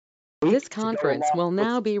This conference will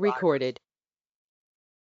now be recorded.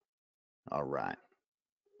 All right.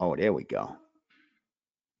 Oh, there we go.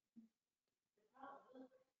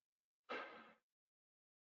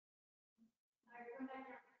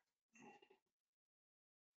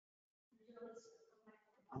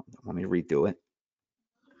 Let me redo it.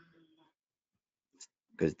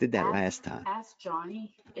 Because did that last time. Ask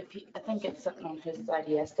Johnny if he, I think it's something on his side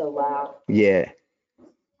he has to allow. Yeah.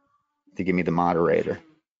 To give me the moderator.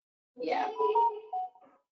 Yeah.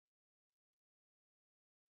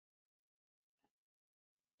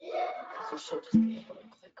 So she'll just be able to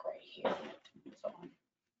click right here.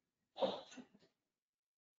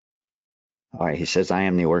 All right. He says I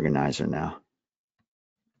am the organizer now.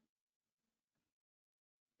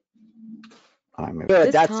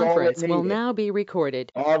 This conference will now be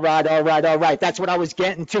recorded. All right. That's what I was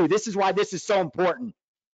getting to. This is why this is so important.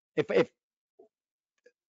 If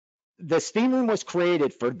the steam room was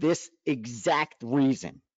created for this exact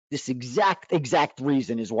reason, this exact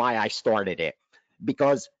reason is why I started it.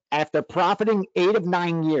 Because after profiting 8 of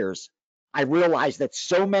 9 years, I realized that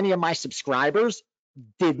so many of my subscribers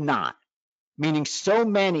did not, meaning so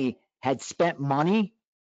many had spent money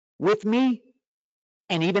with me.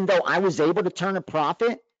 And even though I was able to turn a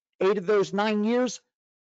profit 8 of those 9 years,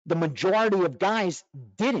 the majority of guys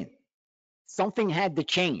didn't. Something had to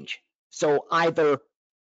change. So either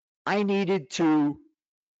I needed to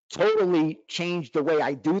totally change the way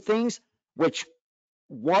I do things, which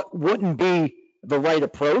wouldn't be the right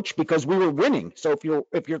approach because we were winning. So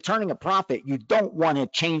if you're turning a profit, you don't want to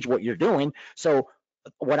change what you're doing. So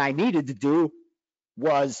what I needed to do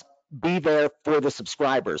was be there for the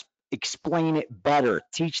subscribers, explain it better,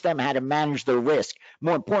 teach them how to manage their risk.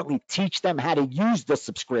 More importantly, teach them how to use the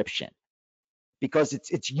subscription because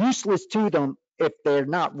it's useless to them if they're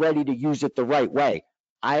not ready to use it the right way.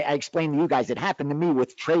 I explained to you guys, it happened to me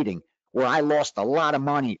with trading where I lost a lot of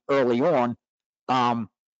money early on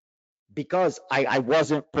because I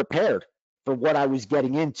wasn't prepared for what I was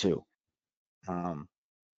getting into.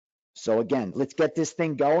 So again, let's get this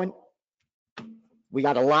thing going. We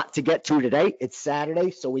got a lot to get to today. It's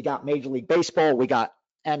Saturday, so we got Major League Baseball, we got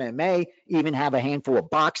MMA, even have a handful of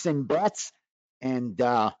boxing bets, and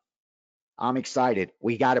I'm excited.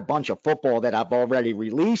 We got a bunch of football that I've already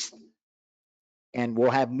released, and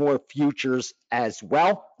we'll have more futures as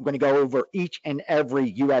well. I'm going to go over each and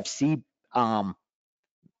every UFC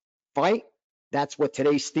fight. That's what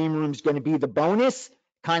today's Steam Room is going to be, the bonus,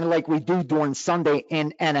 kind of like we do during Sunday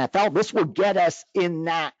in NFL. This will get us in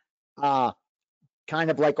that kind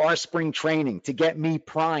of like our spring training to get me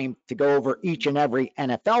primed to go over each and every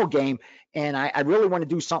NFL game. And I really want to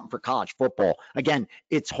do something for college football. Again,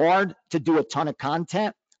 it's hard to do a ton of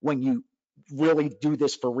content when you really do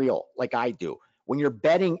this for real, like I do. When you're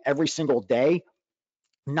betting every single day,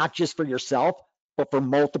 not just for yourself, but for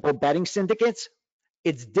multiple betting syndicates,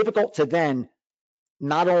 it's difficult to then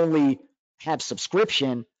not only have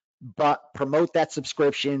subscription, but promote that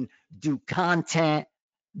subscription, do content,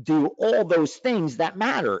 do all those things that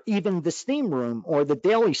matter, even the Steam Room or the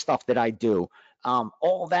daily stuff that I do.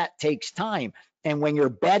 All that takes time. And when you're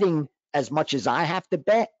betting as much as I have to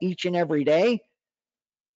bet each and every day,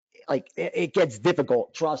 like it gets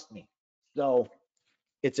difficult, trust me. So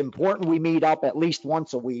it's important we meet up at least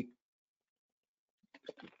once a week.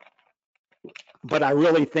 But I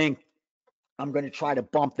really think I'm going to try to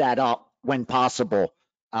bump that up when possible,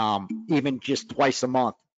 even just twice a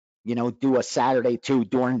month. You know, do a Saturday too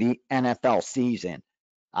during the NFL season.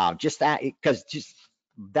 Just that, because just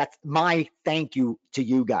that's my thank you to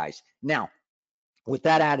you guys. Now, with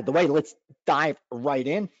that out of the way, let's dive right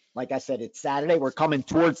in. Like I said, it's Saturday. We're coming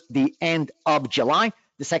towards the end of July.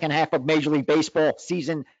 The second half of Major League Baseball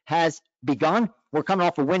season has begun. We're coming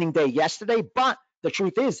off a winning day yesterday, but the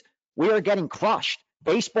truth is we are getting crushed.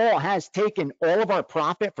 Baseball has taken all of our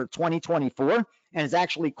profit for 2024 and has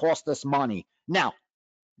actually cost us money. Now,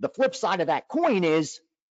 the flip side of that coin is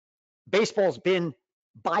baseball's been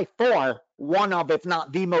by far one of, if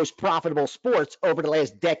not the most profitable sports over the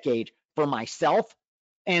last decade for myself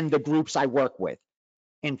and the groups I work with.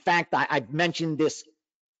 In fact, I've mentioned this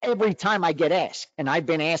every time I get asked, and I've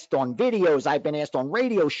been asked on videos, I've been asked on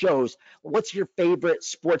radio shows, what's your favorite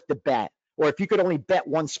sport to bet? Or if you could only bet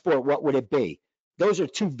one sport, what would it be? Those are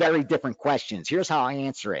two very different questions. Here's how I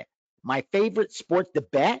answer it. My favorite sport to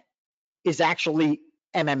bet is actually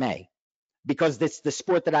MMA, because it's the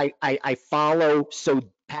sport that I follow so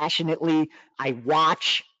passionately. I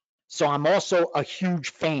watch, so I'm also a huge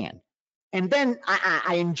fan. And then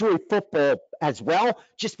I enjoy football as well,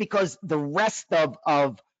 just because the rest of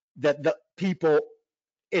the people,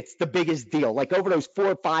 it's the biggest deal. Like over those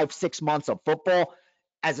 4, 5, 6 months of football,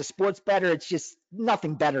 as a sports bettor, it's just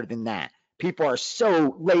nothing better than that. People are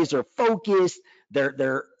so laser focused.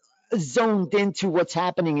 They're zoned into what's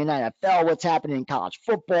happening in NFL, what's happening in college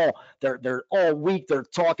football. They're all week. They're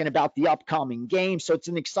talking about the upcoming game. So it's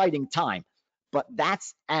an exciting time. But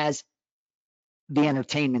that's as the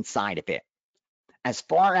entertainment side of it. As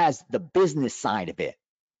far as the business side of it,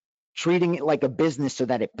 treating it like a business so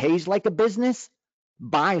that it pays like a business,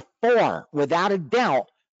 by far, without a doubt,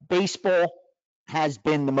 baseball has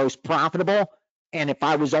been the most profitable. And if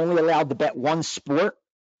I was only allowed to bet one sport,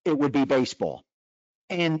 it would be baseball.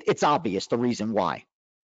 And it's obvious the reason why.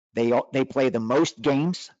 They play the most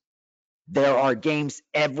games. There are games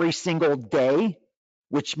every single day,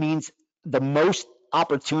 which means the most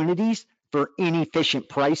opportunities for inefficient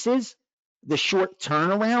prices. The short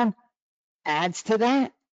turnaround adds to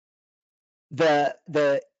that.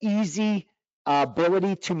 The easy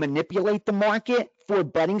ability to manipulate the market for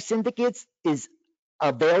betting syndicates is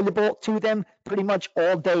available to them pretty much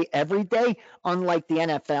all day, every day, unlike the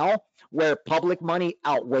NFL, where public money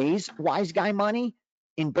outweighs wise guy money.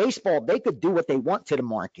 In baseball, they could do what they want to the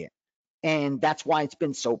market, and that's why it's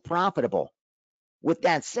been so profitable. With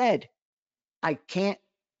that said, I can't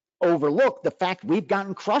overlook the fact we've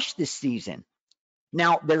gotten crushed this season.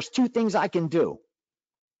 Now, there's two things I can do.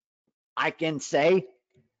 I can say,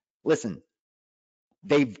 listen,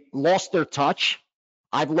 they've lost their touch.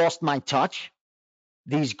 I've lost my touch.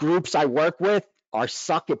 These groups I work with are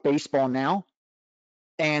suck at baseball now.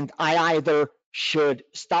 And I either should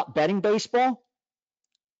stop betting baseball,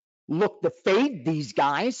 look to fade these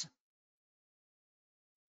guys,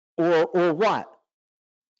 or what?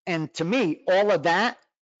 And to me, all of that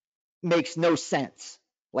makes no sense.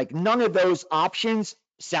 Like, none of those options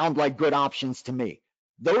sound like good options to me.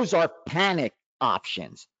 Those are panic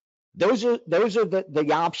options. Those are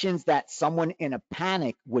the options that someone in a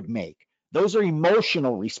panic would make. Those are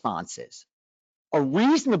emotional responses. A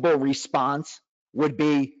reasonable response would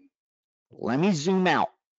be, let me zoom out.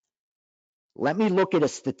 Let me look at a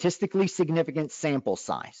statistically significant sample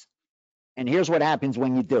size. And here's what happens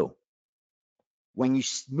when you do. When you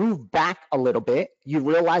move back a little bit, you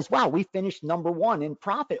realize, wow, we finished #1 in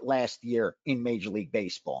profit last year in Major League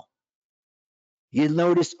Baseball. You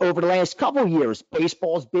notice over the last couple of years,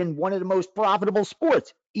 baseball has been one of the most profitable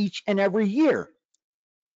sports each and every year.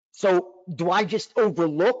 So do I just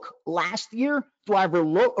overlook last year? Do I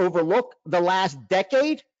overlook the last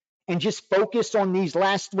decade and just focus on these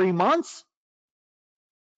last 3 months?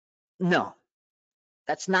 No,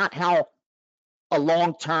 that's not how a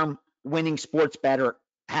long-term winning sports bettor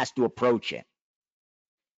has to approach it.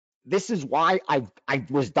 This is why I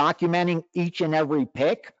was documenting each and every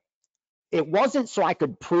pick. It wasn't so I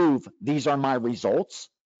could prove these are my results,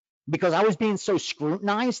 because I was being so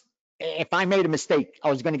scrutinized. If I made a mistake, I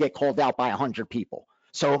was going to get called out by 100 people.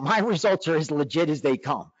 So my results are as legit as they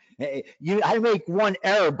come. I make one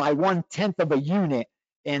error by 1/10 of a unit,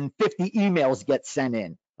 and 50 emails get sent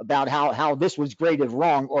in about how this was graded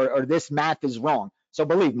wrong, or this math is wrong. So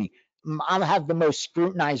believe me, I have the most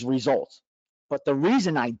scrutinized results. But the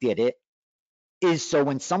reason I did it is so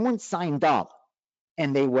when someone signed up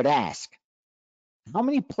and they would ask, how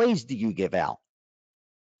many plays do you give out?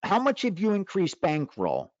 How much have you increased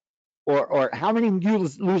bankroll? Or how many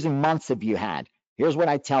losing months have you had? Here's what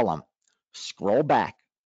I tell them. Scroll back.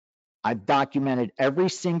 I've documented every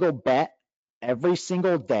single bet, every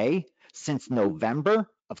single day since November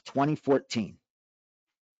of 2014.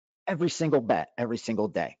 Every single bet, every single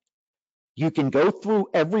day. You can go through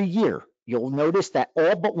every year. You'll notice that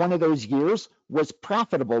all but one of those years was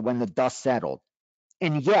profitable when the dust settled.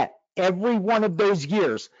 And yet, every one of those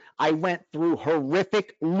years, I went through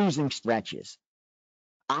horrific losing stretches.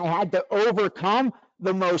 I had to overcome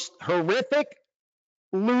the most horrific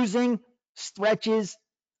losing stretches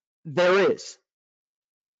there is.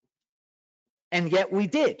 And yet we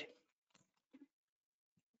did.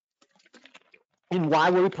 And why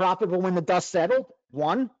were we profitable when the dust settled?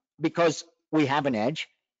 1, because we have an edge.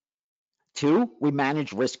 2, we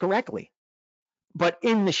manage risk correctly. But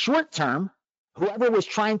in the short term, whoever was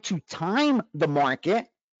trying to time the market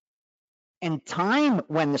and time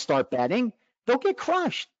when to start betting, they'll get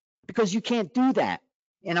crushed, because you can't do that.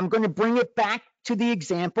 And I'm going to bring it back to the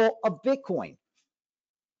example of Bitcoin.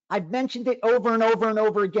 I've mentioned it over and over and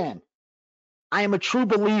over again. I am a true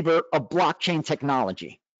believer of blockchain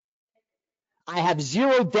technology. I have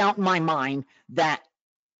zero doubt in my mind that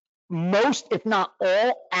most, if not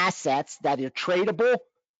all, assets that are tradable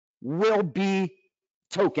will be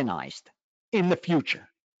tokenized in the future.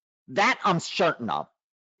 That I'm certain of.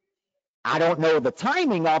 I don't know the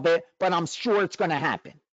timing of it, but I'm sure it's going to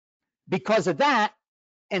happen. Because of that,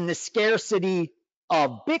 and the scarcity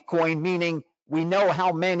of Bitcoin, meaning we know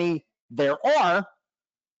how many there are,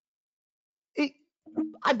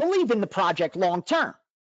 I believe in the project long term.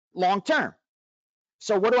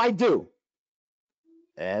 So what do?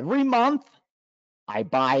 Every month, I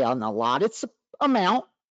buy an allotted amount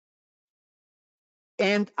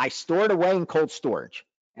and I store it away in cold storage.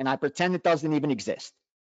 And I pretend it doesn't even exist.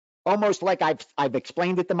 Almost like I've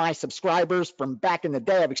explained it to my subscribers from back in the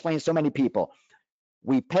day. I've explained to so many people.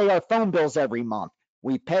 We pay our phone bills every month.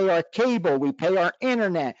 We pay our cable. We pay our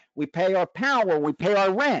internet. We pay our power. We pay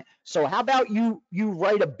our rent. So how about you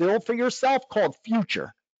write a bill for yourself called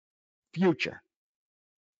future.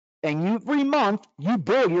 And every month you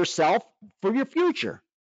bill yourself for your future.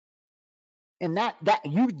 And that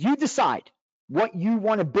you decide what you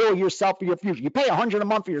want to bill yourself for your future. You pay $100 a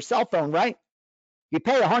month for your cell phone, right? You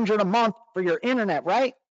pay $100 a month for your internet,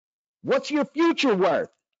 right? What's your future worth?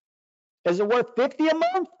 Is it worth $50 a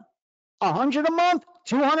month? $100 a month?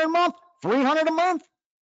 $200 a month? $300 a month?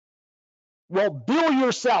 Well, bill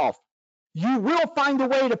yourself. You will find a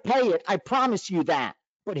way to pay it. I promise you that.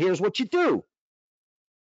 But here's what you do.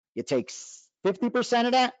 You take 50%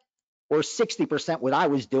 of that or 60%, what I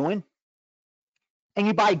was doing, and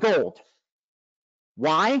you buy gold.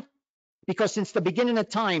 Why? Because since the beginning of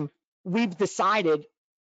time, we've decided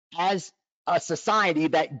as a society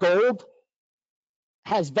that gold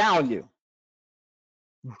has value.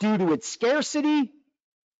 Due to its scarcity,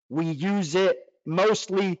 we use it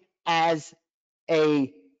mostly as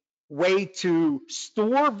a way to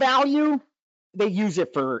store value. They use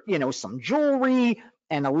it for, some jewelry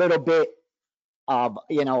and a little bit of,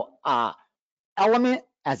 element,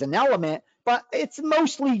 but it's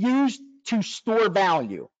mostly used to store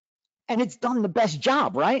value. And it's done the best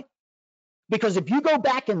job, right? Because if you go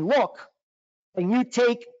back and look and you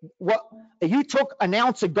took an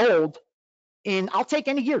ounce of gold in, I'll take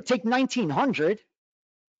any year, take 1900,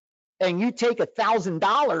 and you take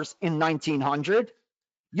 $1,000 in 1900,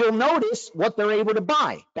 you'll notice what they're able to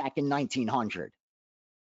buy back in 1900.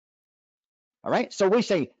 All right, so we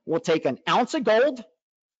say we'll take an ounce of gold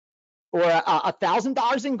or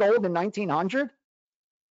 $1,000 in gold in 1900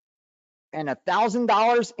 and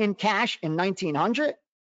 $1,000 in cash in 1900.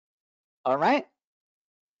 All right,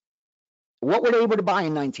 what were they able to buy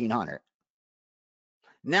in 1900?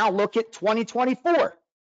 Now look at 2024.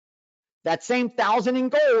 That same 1,000 in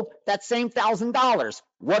gold, that same $1,000.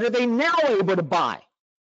 What are they now able to buy?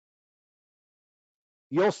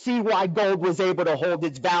 You'll see why gold was able to hold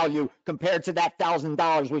its value compared to that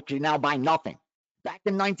 $1,000, which you now buy nothing. Back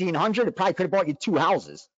in 1900, it probably could have bought you two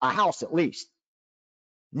houses, a house at least.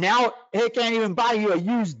 Now it can't even buy you it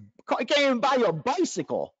can't even buy you a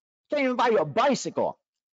bicycle. Can't even buy you a bicycle.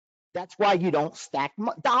 That's why you don't stack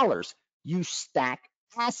dollars. You stack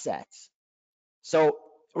assets. So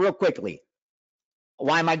real quickly,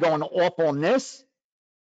 why am I going off on this?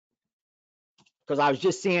 Because I was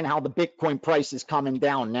just seeing how the Bitcoin price is coming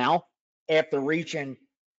down now after reaching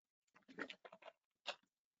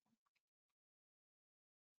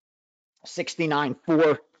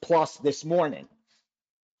 $69.4 plus this morning.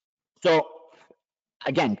 So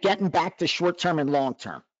again, getting back to short term and long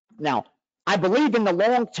term. Now, I believe in the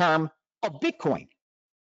long term of Bitcoin.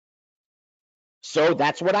 So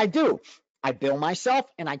that's what I do. I bill myself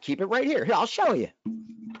and I keep it right here. Here, I'll show you.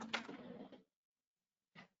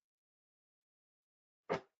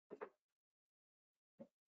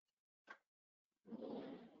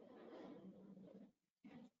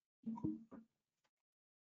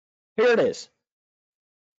 Here it is.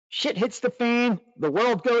 Shit hits the fan. The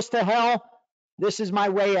world goes to hell. This is my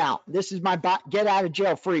way out. This is my get out of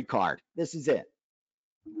jail free card. This is it.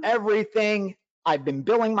 Everything I've been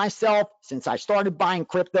billing myself since I started buying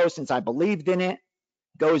crypto, since I believed in it,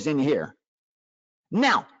 goes in here.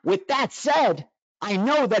 Now, with that said, I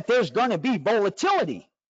know that there's going to be volatility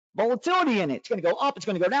in it. It's going to go up. It's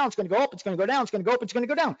going to go down. It's going to go up. It's going to go down. It's going to go up. It's going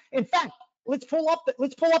to go down. In fact, let's pull up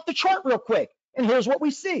the chart real quick. And here's what we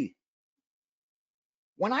see.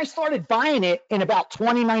 When I started buying it in about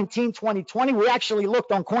 2019, 2020, we actually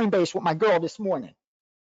looked on Coinbase with my girl this morning.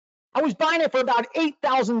 I was buying it for about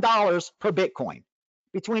 $8,000 per Bitcoin,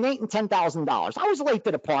 between $8,000 and $10,000. I was late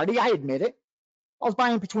to the party, I admit it. I was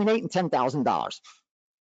buying between $8,000 and $10,000.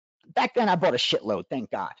 Back then, I bought a shitload,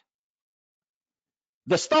 thank God.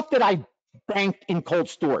 The stuff that I banked in cold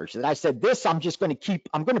storage, that I said, this I'm just going to keep,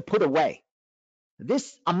 I'm going to put away.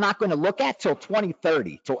 This I'm not going to look at till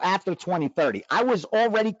 2030, till after 2030. I was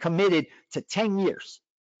already committed to 10 years.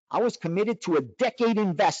 I was committed to a decade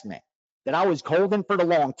investment that I was holding for the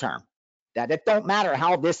long term. that it don't matter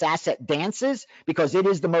how this asset dances, because it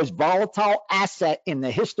is the most volatile asset in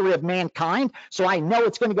the history of mankind. So I know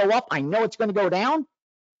it's going to go up. I know it's going to go down,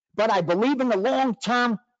 but I believe in the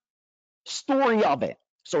long-term story of it.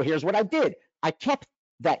 So here's what I did. I kept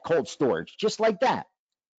that cold storage just like that.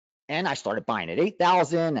 And I started buying at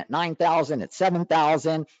 8,000, at 9,000, at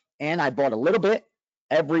 7,000. And I bought a little bit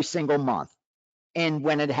every single month. And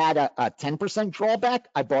when it had a 10% drawback,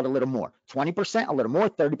 I bought a little more. 20%, a little more.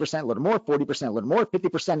 30%, a little more. 40%, a little more.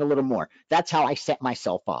 50%, a little more. That's how I set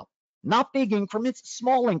myself up. Not big increments,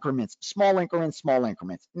 small increments, small increments, small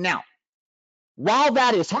increments. Now, while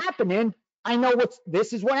that is happening, I know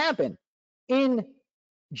this is what happened. In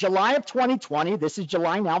July of 2020, this is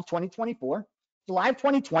July now of 2024, July of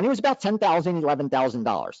 2020 was about $10,000,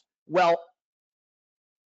 $11,000. Well,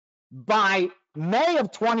 by May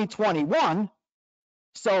of 2021,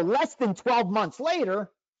 so less than 12 months later,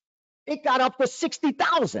 it got up to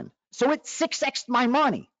 60,000. So it 6x'd my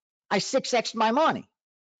money. I 6x'd my money,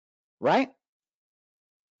 right?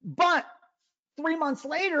 But 3 months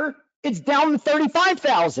later, it's down to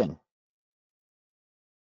 35,000.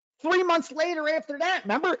 3 months later after that,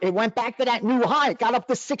 remember, it went back to that new high. It got up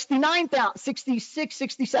to 69,000, 66,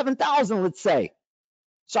 67,000, let's say.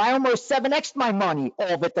 So I almost 7x'd my money,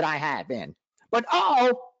 all of it that I have in. But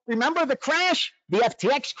remember the crash, the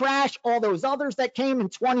FTX crash, all those others that came in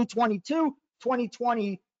 2022,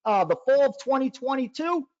 2020, the fall of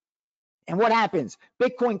 2022. And what happens?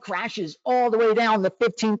 Bitcoin crashes all the way down to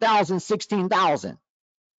 15,000, 16,000,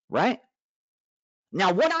 right?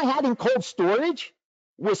 Now, what I had in cold storage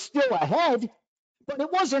was still ahead, but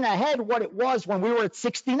it wasn't ahead what it was when we were at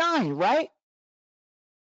 69, right?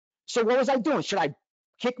 So what was I doing? Should I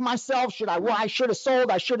kick myself? I should have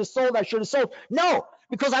sold, I should have sold, I should have sold. No,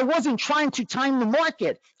 because I wasn't trying to time the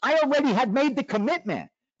market. I already had made the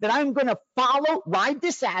commitment that I'm going to ride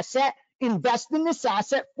this asset, invest in this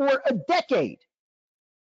asset for a decade.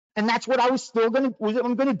 And that's what I'm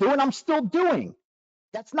going to do, and I'm still doing.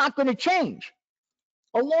 That's not going to change.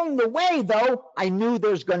 Along the way, though, I knew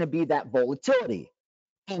there's going to be that volatility.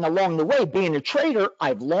 And along the way, being a trader,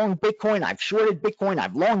 I've longed Bitcoin, I've shorted Bitcoin,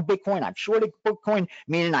 I've longed Bitcoin, I've shorted Bitcoin,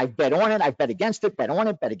 meaning I've bet on it, I've bet against it, bet on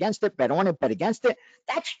it, bet against it, bet on it, bet against it.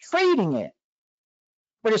 That's trading it.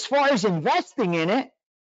 But as far as investing in it,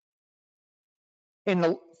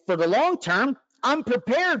 for the long term, I'm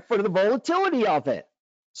prepared for the volatility of it.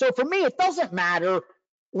 So for me, it doesn't matter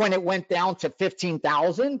when it went down to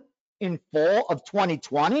 15,000 in fall of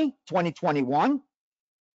 2020, 2021,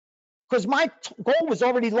 because my goal was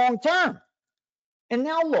already long term. And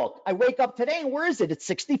now look, I wake up today and where is it? It's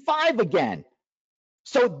 65 again.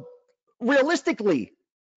 So realistically,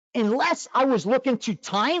 unless I was looking to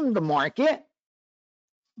time the market,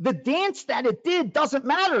 the dance that it did doesn't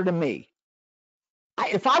matter to me.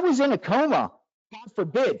 If I was in a coma, God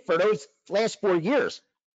forbid, for those last 4 years,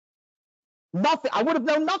 nothing, I would have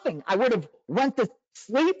known nothing. I would have went to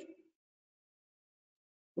sleep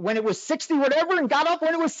when it was 60 whatever and got up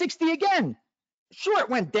when it was 60 again. Sure, it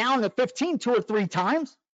went down to 15 2 or 3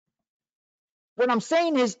 times. What I'm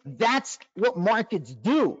saying is that's what markets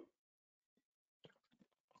do.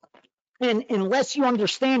 And unless you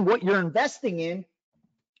understand what you're investing in,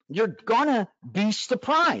 you're gonna be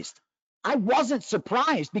surprised. I wasn't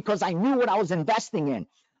surprised because I knew what I was investing in.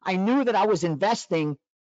 I knew that I was investing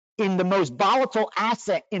in the most volatile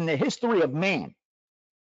asset in the history of man.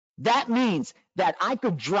 That means that I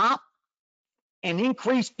could drop and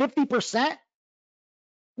increase 50%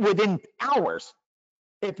 within hours,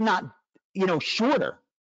 if not, shorter.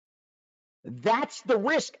 That's the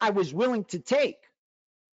risk I was willing to take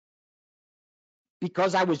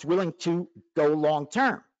because I was willing to go long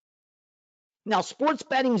term. Now, sports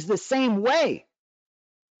betting is the same way,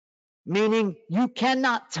 meaning you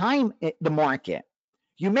cannot time the market.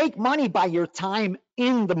 You make money by your time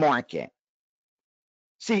in the market.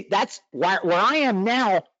 See, that's where I am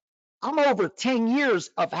now. I'm over 10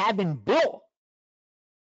 years of having built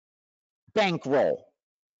bankroll.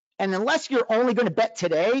 And unless you're only going to bet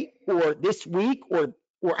today or this week or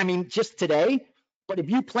just today, but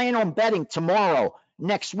if you plan on betting tomorrow,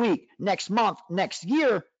 next week, next month, next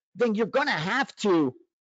year, then you're going to have to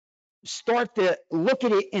start to look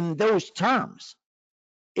at it in those terms.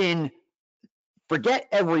 Forget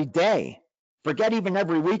every day, forget even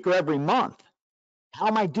every week or every month. How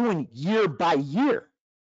am I doing year by year?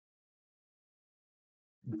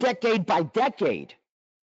 Decade by decade.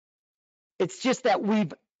 It's just that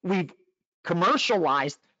we've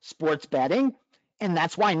commercialized sports betting, and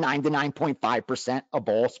that's why 99.5% of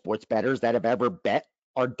all sports bettors that have ever bet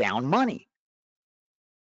are down money.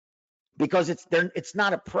 Because it's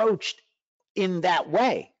not approached in that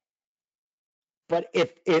way. But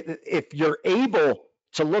if you're able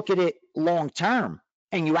to look at it long term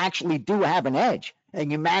and you actually do have an edge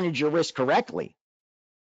and you manage your risk correctly,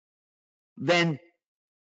 then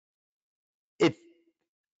if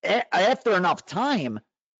after enough time,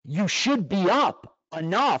 you should be up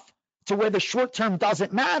enough to where the short term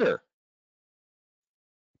doesn't matter.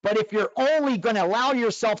 But if you're only going to allow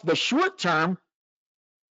yourself the short term,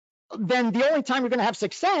 then the only time you're going to have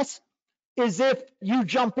success is if you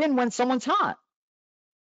jump in when someone's hot.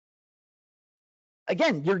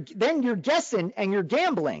 Again, you're guessing and you're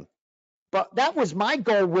gambling. But that was my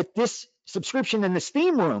goal with this subscription in the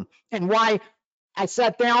Steam room, and why I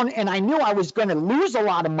sat down and I knew I was going to lose a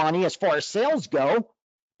lot of money as far as sales go,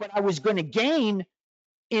 but I was going to gain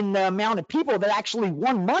in the amount of people that actually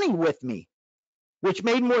won money with me, which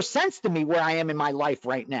made more sense to me where I am in my life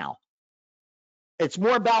right now. It's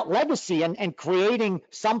more about legacy and creating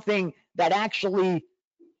something that actually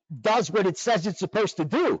does what it says it's supposed to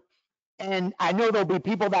do. And I know there'll be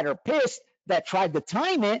people that are pissed that tried to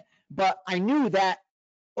time it, but I knew that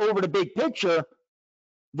over the big picture,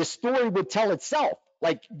 the story would tell itself.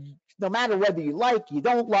 Like, no matter whether you like, you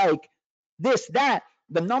don't like, this, that,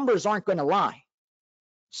 the numbers aren't going to lie.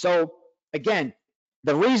 So again,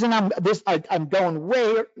 the reason I'm going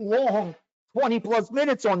way long, 20 plus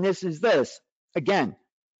minutes on this is this. Again,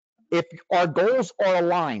 if our goals are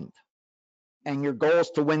aligned and your goal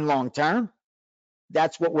is to win long term,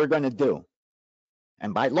 that's what we're going to do.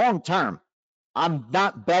 And by long term, I'm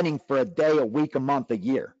not betting for a day, a week, a month, a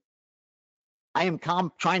year. I am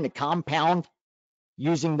trying to compound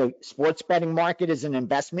using the sports betting market as an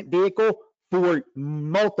investment vehicle for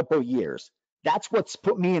multiple years. That's what's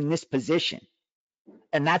put me in this position.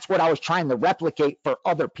 And that's what I was trying to replicate for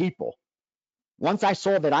other people. Once I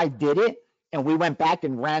saw that I did it, and we went back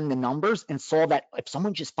and ran the numbers and saw that if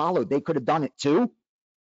someone just followed, they could have done it too,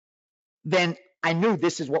 then I knew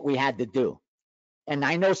this is what we had to do. And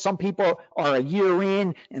I know some people are a year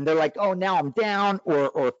in and they're like, oh, now I'm down,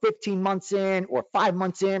 or 15 months in, or 5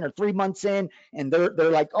 months in, or 3 months in, and they're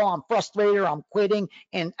like, oh, I'm frustrated, or I'm quitting.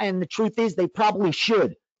 And the truth is, they probably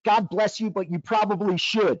should. God bless you, but you probably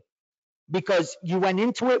should, because you went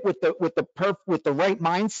into it with the right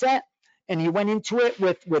mindset, and you went into it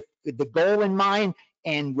with the goal in mind,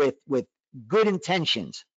 and with good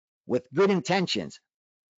intentions,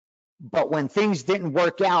 But when things didn't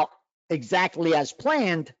work out exactly as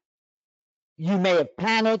planned, you may have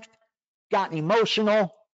panicked, gotten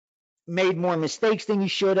emotional, made more mistakes than you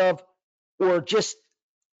should have, or just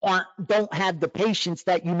don't have the patience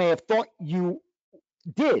that you may have thought you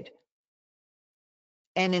did.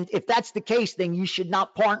 And if that's the case, then you should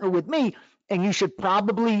not partner with me, and you should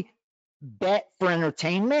probably bet for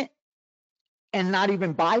entertainment and not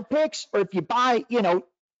even buy picks. Or if you buy,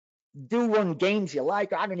 do one games you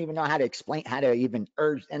like. I don't even know how to explain, how to even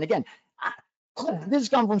urge. And again, this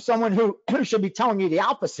comes from someone who should be telling you the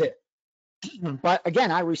opposite. But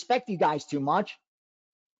again, I respect you guys too much.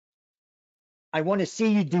 I want to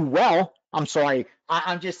see you do well. I'm sorry.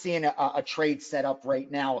 I'm just seeing a trade set up right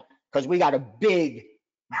now because we got a big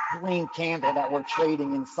green candle that we're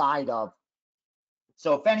trading inside of.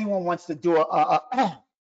 So if anyone wants to do a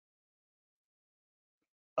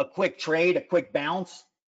quick trade, a quick bounce,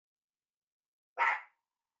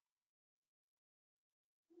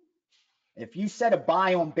 if you set a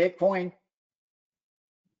buy on Bitcoin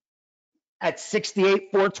at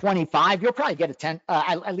 68,425, you'll probably get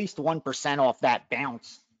at least 1% off that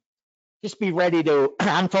bounce. Just be ready to,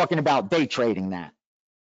 I'm talking about day trading that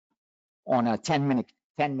on a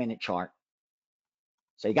 10-minute chart.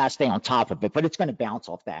 So you got to stay on top of it, but it's going to bounce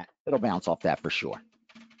off that. It'll bounce off that for sure.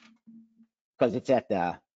 Because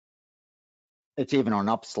it's even on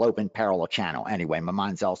upslope and parallel channel. Anyway, my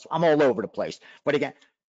mind's else. I'm all over the place. But again,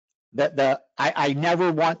 I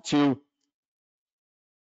never want to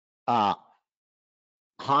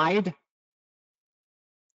hide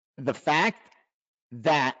the fact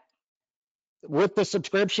that with the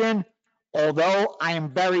subscription, although I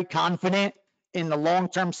am very confident in the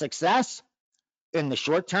long-term success, in the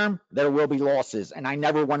short term, there will be losses, and I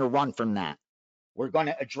never want to run from that. We're going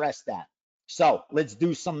to address that. So let's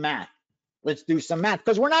do some math.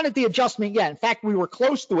 Because we're not at the adjustment yet. In fact, we were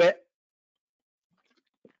close to it,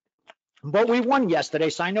 but we won yesterday,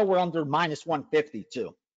 so I know we're under minus 150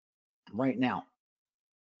 too right now.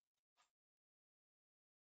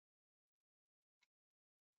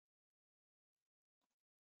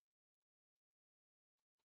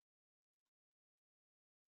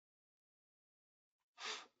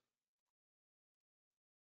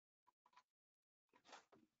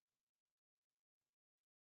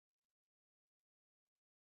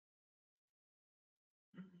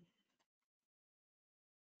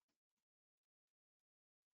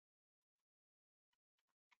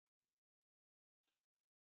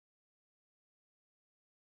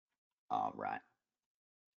 All right.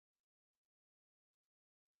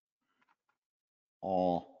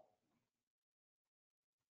 All.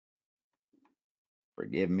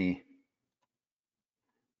 Forgive me.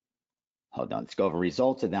 Hold on. Let's go over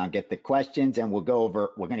results and then I'll get the questions and we're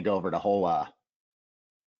going to go over the whole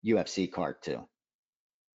UFC card too.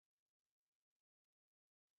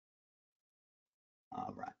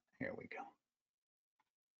 All right. Here we go.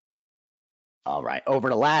 All right. Over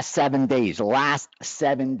the last 7 days,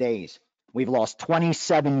 we've lost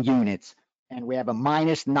 27 units and we have a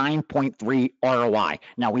minus 9.3 ROI.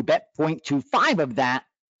 Now we bet 0.25 of that.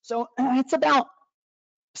 So it's about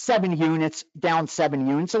 7 units, down 7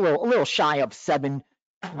 units, a little shy of 7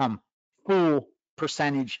 full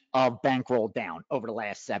percentage of bankroll down over the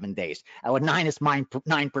last 7 days. With minus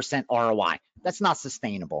 9% ROI. That's not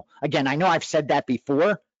sustainable. Again, I know I've said that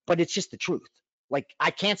before, but it's just the truth. Like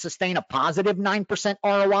I can't sustain a positive 9%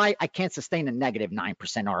 ROI. I can't sustain a negative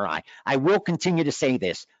 9% ROI. I will continue to say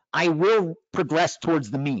this. I will progress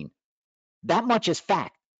towards the mean. That much is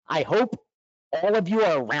fact. I hope all of you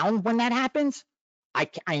are around when that happens. I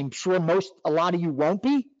am sure a lot of you won't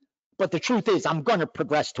be, but the truth is I'm going to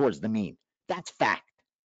progress towards the mean. That's fact.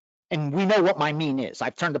 And we know what my mean is.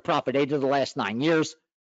 I've turned a profit 8 of the last 9 years.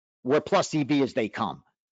 We're plus EV as they come.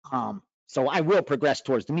 So I will progress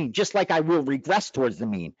towards the mean, just like I will regress towards the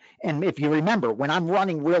mean. And if you remember, when I'm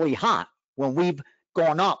running really hot, when we've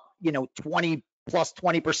gone up, 20 plus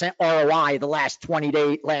 20% ROI the last 20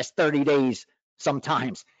 days, last 30 days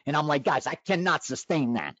sometimes, and I'm like, guys, I cannot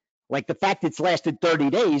sustain that. Like the fact it's lasted 30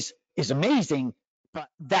 days is amazing, but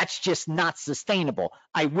that's just not sustainable.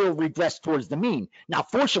 I will regress towards the mean. Now,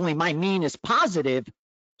 fortunately, my mean is positive,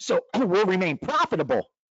 so I will remain profitable,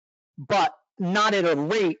 but not at a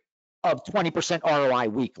rate of 20% ROI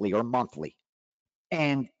weekly or monthly.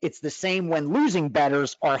 And it's the same when losing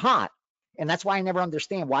bettors are hot. And that's why I never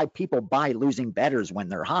understand why people buy losing bettors when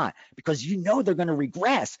they're hot, because they're going to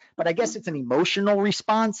regress. But I guess it's an emotional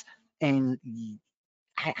response. And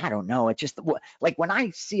I don't know. It's just like when I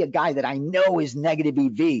see a guy that I know is negative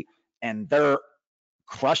EV and they're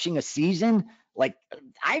crushing a season, like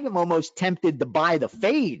I'm almost tempted to buy the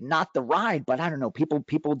fade, not the ride. But I don't know.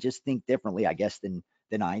 People just think differently, I guess, than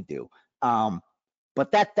I do.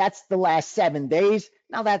 But that's the last 7 days.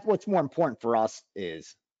 Now what's more important for us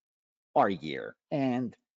is our year.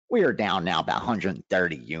 And we are down now about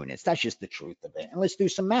 130 units. That's just the truth of it. And let's do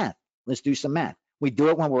some math. We do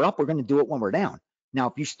it when we're up. We're going to do it when we're down. Now,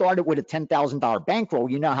 if you started with a $10,000 bankroll,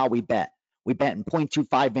 you know how we bet. We bet in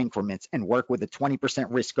 0.25 increments and work with a 20%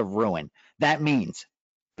 risk of ruin. That means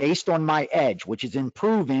based on my edge, which is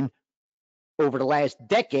improving over the last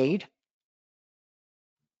decade,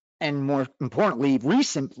 and more importantly,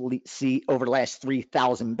 recently see over the last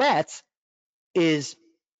 3,000 bets, is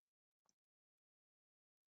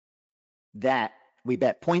that we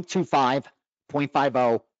bet 0.25,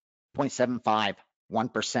 0.50, 0.75,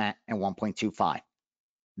 1%, and 1.25.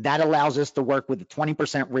 That allows us to work with a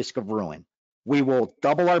 20% risk of ruin. We will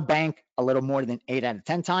double our bank a little more than 8 out of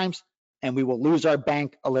 10 times, and we will lose our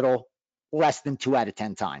bank a little less than 2 out of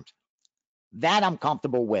 10 times. That I'm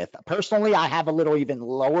comfortable with. Personally, I have a little even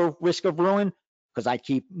lower risk of ruin because I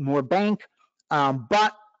keep more bank.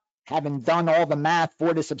 But having done all the math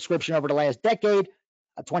for the subscription over the last decade,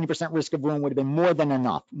 a 20% risk of ruin would have been more than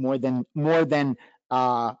enough, more than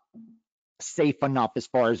safe enough as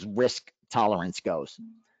far as risk tolerance goes.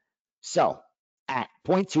 So at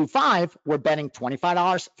 0.25, we're betting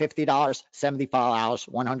 $25, $50, $75,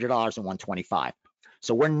 $100, and $125.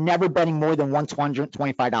 So we're never betting more than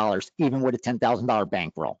 $125, even with a $10,000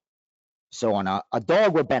 bankroll. So on a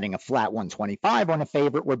dog, we're betting a flat 125. On a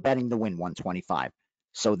favorite, we're betting to win 125.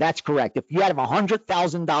 So that's correct. If you have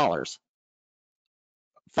 $100,000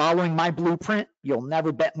 following my blueprint, you'll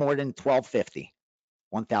never bet more than $1,250,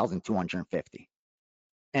 $1,250.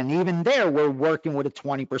 And even there, we're working with a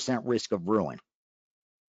 20% risk of ruin.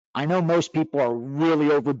 I know most people are really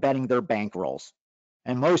overbetting their bankrolls.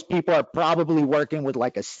 And most people are probably working with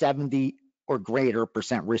like a 70 or greater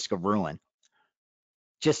 % risk of ruin.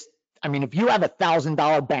 If you have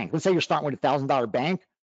 $1,000 bank, let's say you're starting with $1,000 bank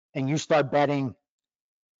and you start betting,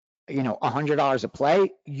 $100 a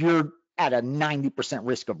play, you're at a 90%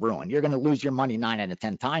 risk of ruin. You're going to lose your money 9 out of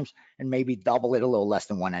 10 times and maybe double it a little less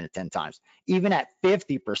than 1 out of 10 times. Even at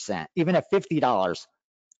 50%, even at $50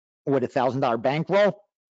 with $1,000 bankroll,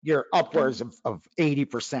 you're upwards of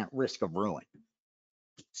 80% risk of ruin.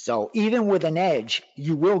 So even with an edge,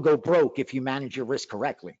 you will go broke if you manage your risk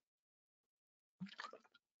correctly.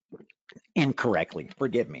 Incorrectly,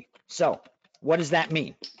 forgive me. So what does that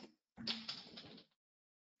mean?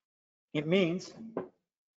 It means,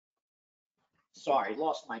 sorry,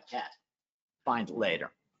 lost my cat. find it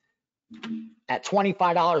later. At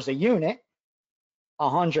 $25 a unit,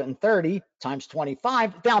 130 times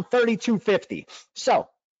 25, down 32.50. So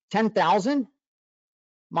 10,000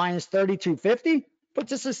 minus 32.50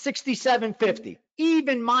 puts us at 67.50,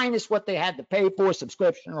 even minus what they had to pay for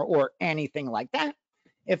subscription or anything like that.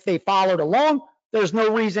 If they followed along, there's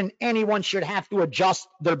no reason anyone should have to adjust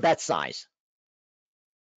their bet size.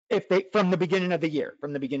 If they from the beginning of the year,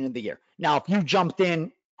 Now, if you jumped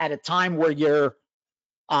in at a time where you're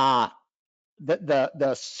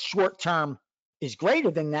the short term is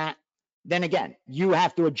greater than that, then again, you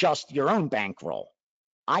have to adjust your own bankroll.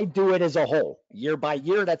 I do it as a whole, year by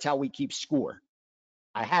year. That's how we keep score.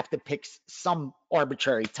 I have to pick some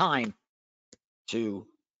arbitrary time to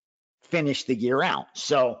finish the year out.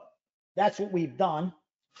 So that's what we've done.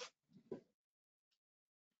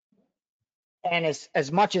 And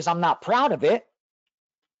as much as I'm not proud of it,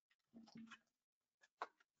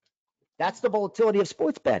 that's the volatility of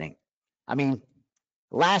sports betting. I mean,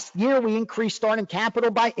 last year we increased starting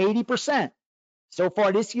capital by 80%. So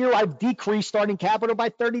far this year, I've decreased starting capital by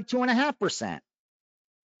 32.5%.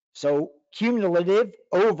 So cumulative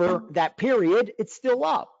over that period, it's still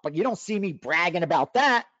up. But you don't see me bragging about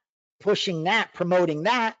that, pushing that, promoting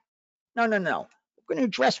that. No. We're going to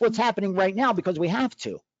address what's happening right now because we have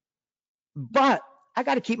to. But I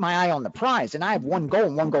got to keep my eye on the prize. And I have one goal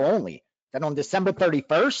and one goal only. That on December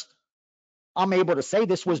 31st, I'm able to say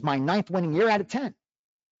this was my 9th winning year out of 10.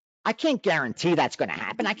 I can't guarantee that's going to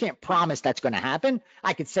happen. I can't promise that's going to happen.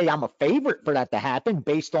 I could say I'm a favorite for that to happen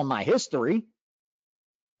based on my history.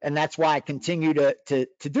 And that's why I continue to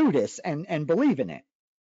do this and believe in it.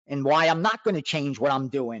 And why I'm not going to change what I'm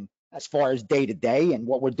doing as far as day to day and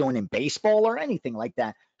what we're doing in baseball or anything like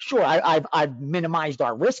that. Sure, I've minimized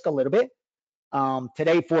our risk a little bit.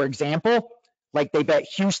 Today, for example, like they bet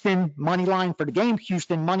Houston money line for the game,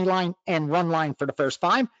 Houston money line and run line for the first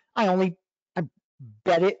 5. I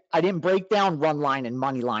bet it. I didn't break down run line and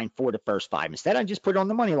money line for the first 5. Instead, I just put it on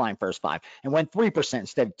the money line first 5 and went 3%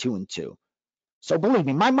 instead of 2 and 2. So believe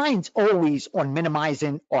me, my mind's always on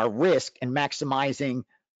minimizing our risk and maximizing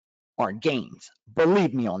our gains.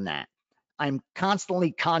 Believe me on that. I'm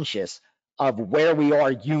constantly conscious of where we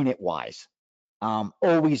are unit wise.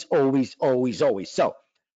 Always. So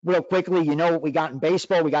real quickly, you know what we got in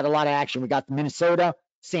baseball? We got a lot of action. We got the Minnesota,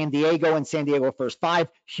 San Diego and San Diego first 5,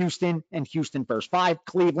 Houston and Houston first 5,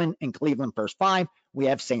 Cleveland and Cleveland first 5. We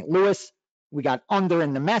have St. Louis. We got under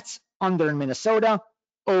in the Mets, under in Minnesota,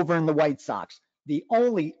 over in the White Sox. The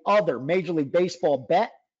only other Major League Baseball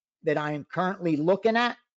bet that I am currently looking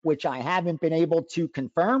at, which I haven't been able to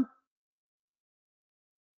confirm,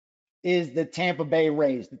 is the Tampa Bay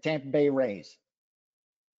Rays.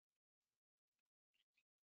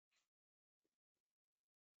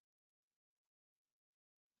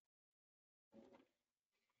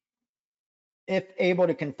 If able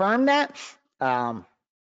to confirm that,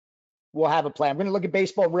 we'll have a play. I'm going to look at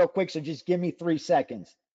baseball real quick, so just give me 3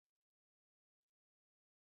 seconds.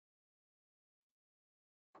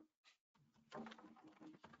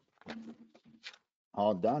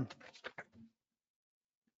 All done.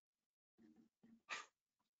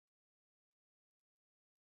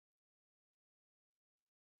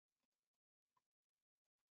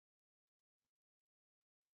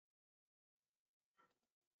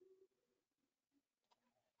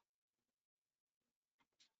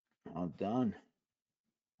 All done.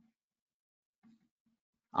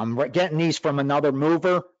 I'm getting these from another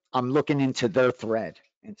mover. I'm looking into their thread,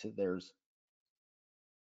 into theirs.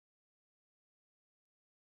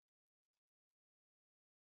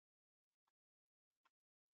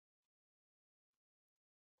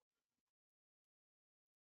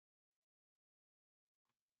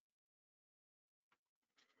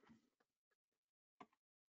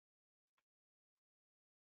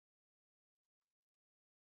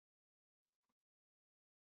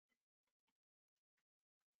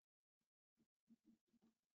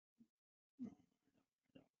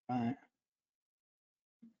 All right.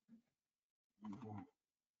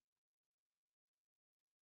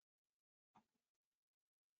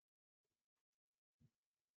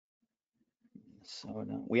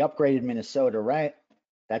 Minnesota. We upgraded Minnesota, right?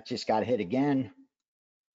 That just got hit again.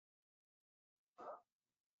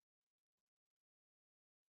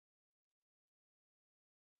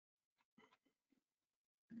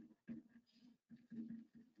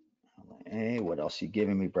 Hey, what else you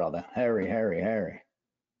giving me, brother? Hurry.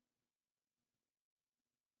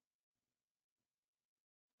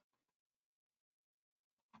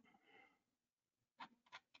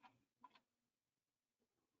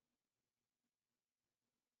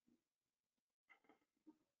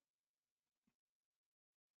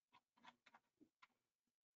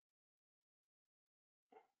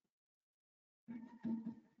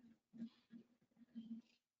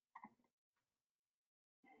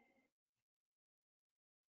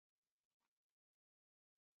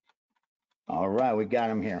 All right, we got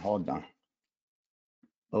him here. Hold on.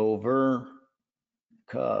 Over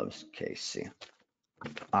Cubs, KC.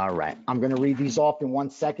 All right, I'm going to read these off in 1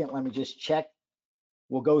 second. Let me just check.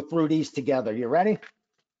 We'll go through these together. You ready?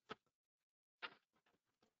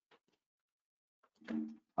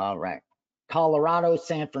 All right. Colorado,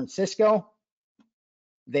 San Francisco.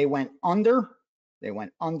 They went under. They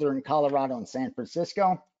went under in Colorado and San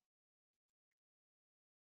Francisco.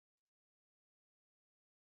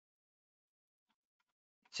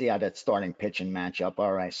 See how that starting pitching matchup.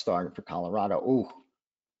 All right, started for Colorado. Ooh.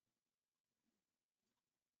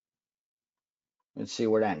 Let's see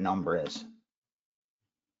where that number is.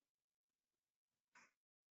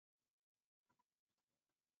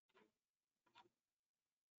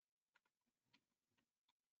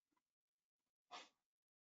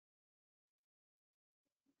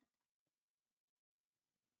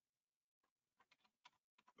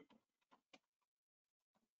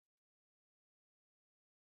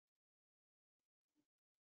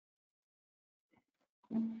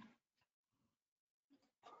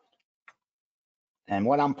 And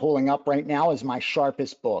what I'm pulling up right now is my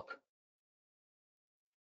sharpest book.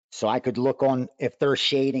 So I could look on if they're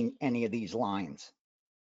shading any of these lines.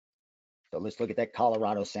 So let's look at that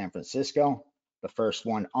Colorado, San Francisco. The first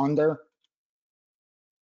one under.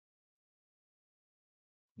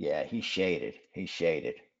 Yeah, he's shaded. He's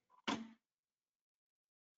shaded.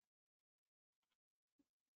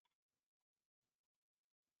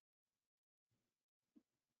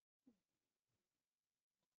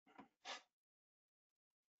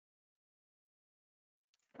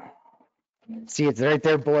 See, it's right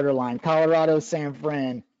there, borderline. Colorado, San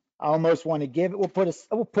Fran. I almost want to give it. We'll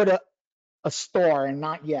put a star and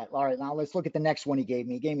not yet. All right, now let's look at the next one he gave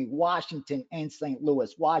me. He gave me Washington and St.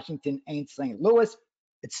 Louis. Washington and St. Louis.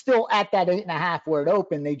 It's still at that 8.5 where it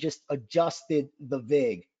opened. They just adjusted the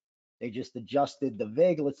VIG. They just adjusted the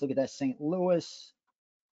VIG. Let's look at that St. Louis.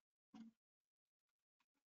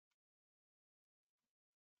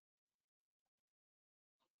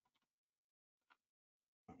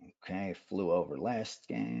 Okay, flew over last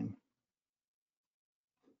game.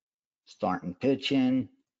 Starting pitching.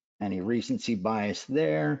 Any recency bias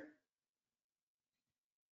there?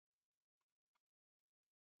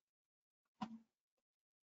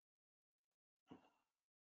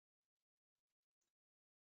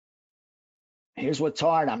 Here's what's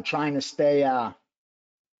hard. I'm trying to stay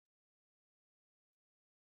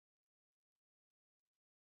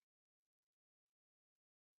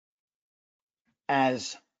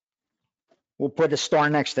as we'll put a star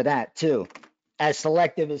next to that too, as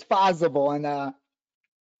selective as possible. And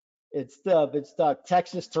it's tough. It's tough.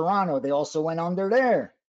 Texas, Toronto. They also went under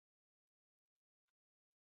there.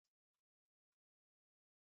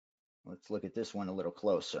 Let's look at this one a little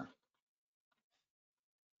closer.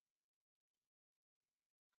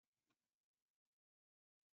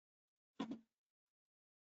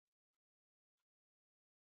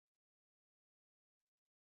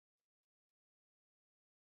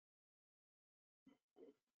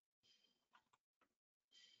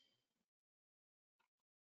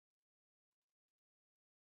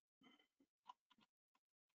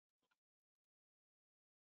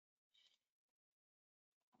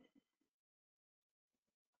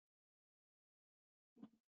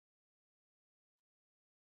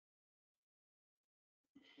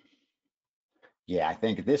 Yeah, I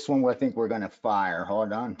think this one, I think we're going to fire.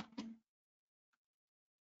 Hold on.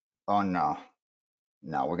 Oh, no.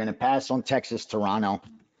 No, we're going to pass on Texas, Toronto.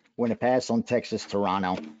 We're going to pass on Texas,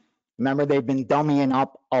 Toronto. Remember, they've been dummying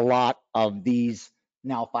up a lot of these.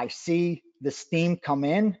 Now, if I see the steam come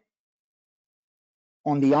in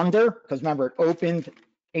on the under, because remember, it opened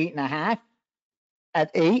 8.5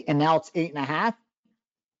 at 8, and now it's 8.5.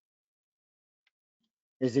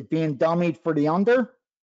 Is it being dummied for the under?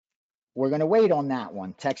 We're going to wait on that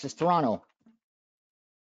one. Texas, Toronto.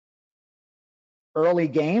 Early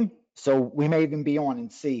game, so we may even be on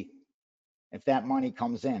and see if that money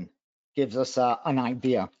comes in. Gives us an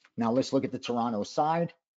idea. Now let's look at the Toronto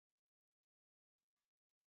side.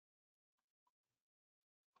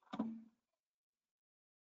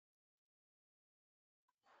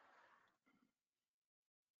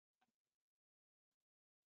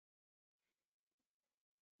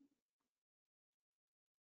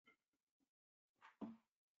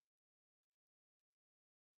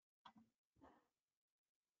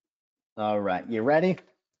 All right, you ready?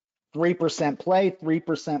 3% play,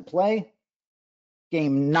 3% play.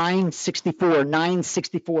 Game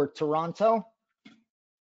 964 Toronto.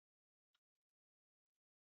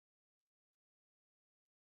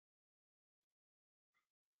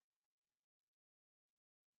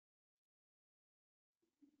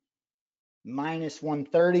 Minus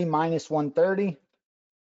 130, minus 130.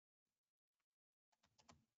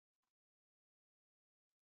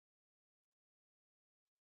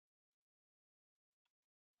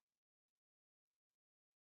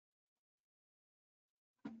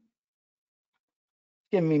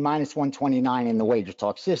 Giving me minus 129 in the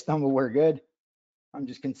WagerTalk system, but we're good. I'm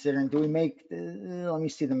just considering, do we make, let me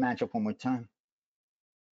see the matchup one more time.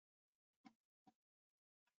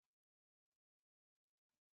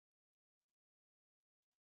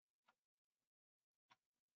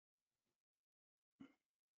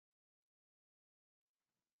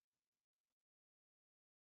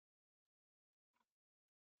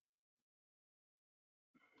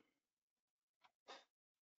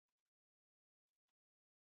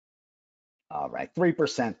 All right,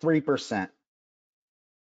 3%, 3%.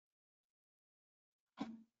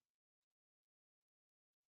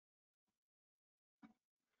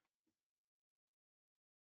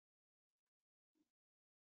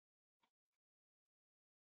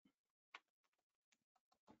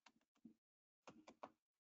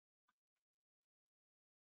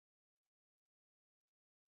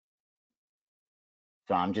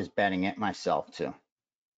 So I'm just betting it myself too.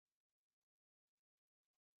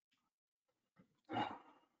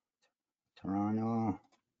 Toronto.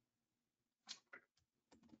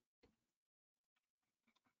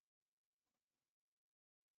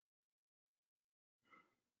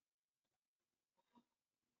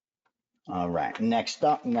 All right, next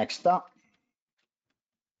up.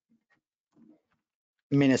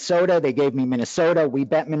 Minnesota, they gave me Minnesota. We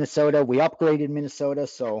bet Minnesota. We upgraded Minnesota,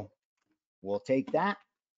 so we'll take that.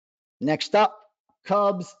 Next up,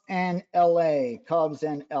 Cubs and LA. Cubs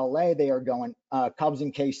and LA, they are going, Cubs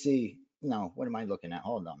and KC. No, what am I looking at?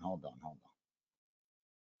 Hold on.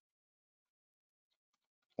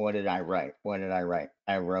 What did I write?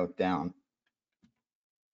 I wrote down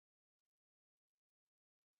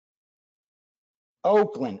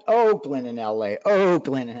Oakland and LA.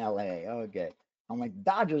 Okay. I'm like,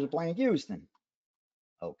 Dodgers are playing Houston.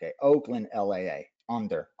 Okay, Oakland, LA.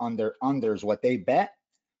 Under is what they bet.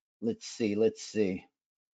 Let's see.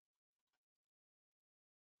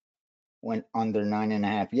 Went under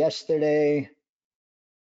 9.5 yesterday.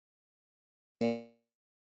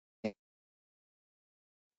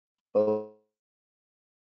 Over.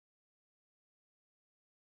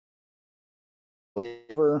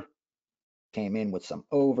 Came in with some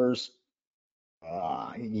overs.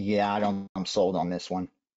 Yeah, I'm sold on this one.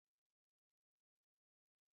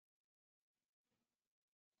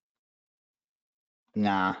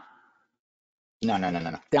 Nah. No.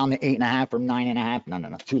 Down to 8.5 from 9.5.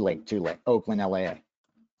 No. Too late. Oakland, LA.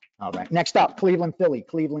 All right. Next up, Cleveland, Philly.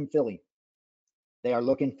 They are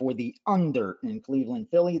looking for the under in Cleveland,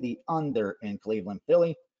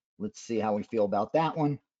 Philly. Let's see how we feel about that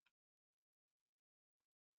one.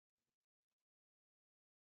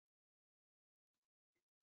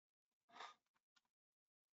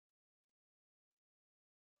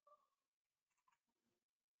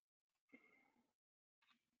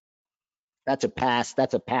 That's a pass.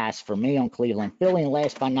 That's a pass for me on Cleveland, Philly. And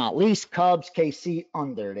last but not least, Cubs, KC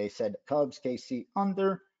under. They said Cubs, KC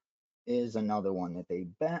under is another one that they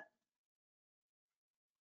bet.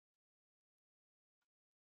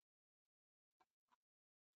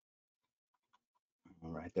 All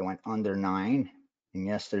right, they went under 9 in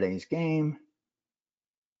yesterday's game.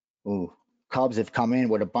 Ooh, Cubs have come in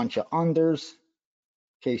with a bunch of unders.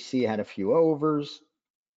 KC had a few overs.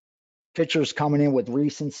 Pitchers coming in with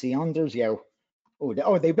recency unders. Yeah.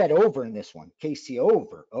 Oh, they bet over in this one. KC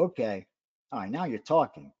over. Okay. All right, now you're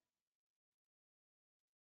talking.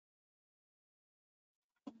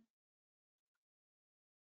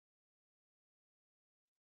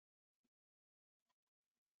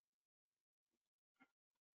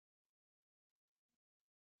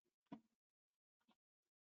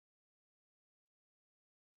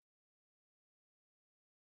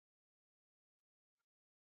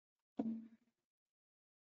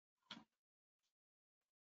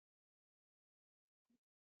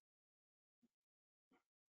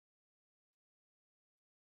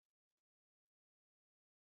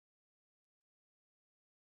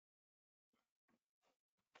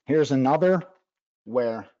 Here's another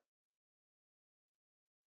where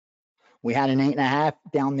we had an 8.5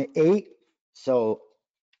 down to 8. So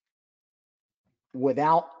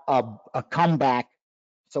without a comeback,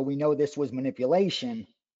 so we know this was manipulation.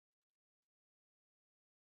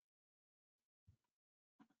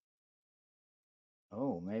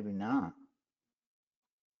 Oh, maybe not.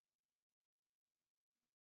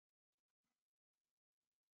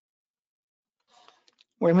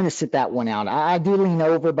 We're going to sit that one out. I do lean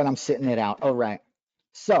over, but I'm sitting it out. All right.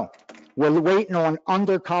 So We're waiting on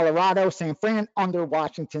under Colorado, San Fran, under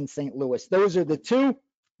Washington, St. Louis. Those are the two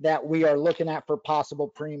that we are looking at for possible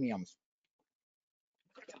premiums.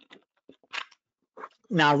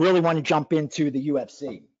 Now, I really want to jump into the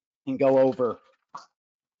UFC and go over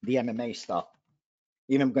the MMA stuff.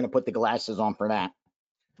 Even I'm going to put the glasses on for that,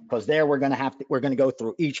 because there we're going to go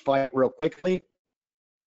through each fight real quickly.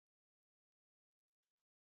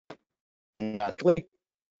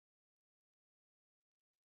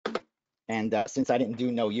 And since I didn't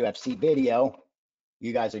do no UFC video,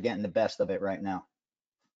 you guys are getting the best of it right now.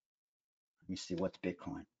 Let me see what's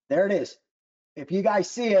Bitcoin. There it is. If you guys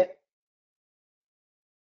see it,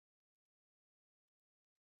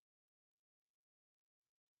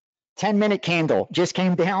 $10-minute candle just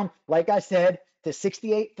came down, like I said, to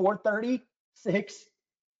 68,436,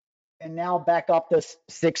 and now back up to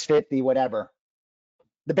 650, whatever.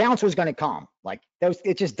 The bounce was going to come. Like those,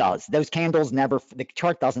 it just does. Those candles never, the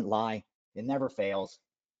chart doesn't lie. It never fails.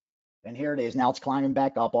 And here it is. Now it's climbing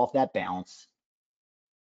back up off that bounce.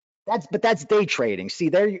 But that's day trading. See,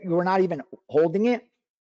 there you're not even holding it.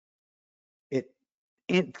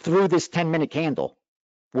 Through this 10-minute candle.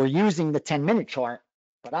 We're using the 10-minute chart,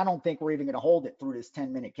 but I don't think we're even going to hold it through this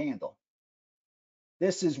 10-minute candle.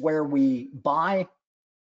 This is where we buy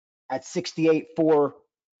at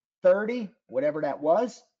 68,430, whatever that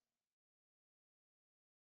was,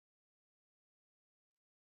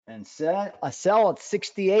 and sell at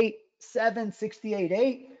 68.7,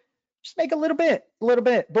 68.8. Just make a little bit,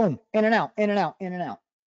 boom, in and out, in and out, in and out.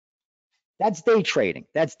 That's day trading.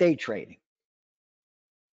 That's day trading.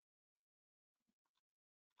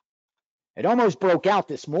 It almost broke out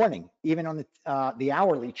this morning, even on the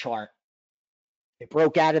hourly chart. It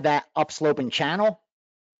broke out of that upsloping channel,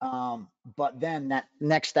 but then that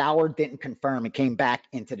next hour didn't confirm. It came back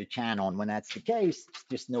into the channel, and when that's the case, it's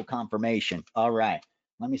just no confirmation. All right,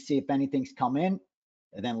 let me see if anything's come in,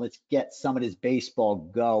 and then let's get some of this baseball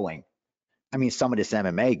going. I mean, some of this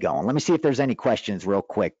MMA going. Let me see if there's any questions real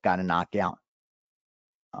quick. Got to knock out.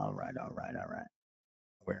 All right, all right, all right.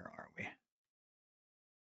 Where are we?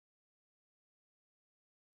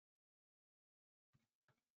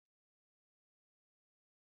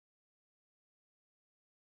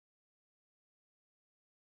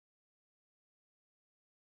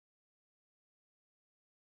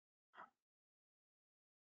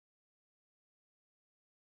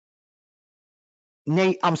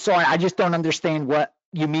 Nate, I'm sorry. I just don't understand what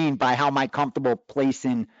you mean by how am I comfortable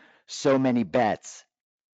placing so many bets.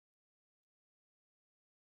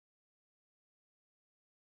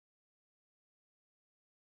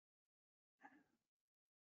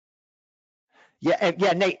 Yeah,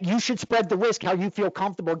 yeah, Nate, you should spread the risk how you feel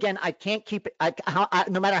comfortable. Again, I can't keep it.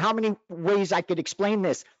 No matter how many ways I could explain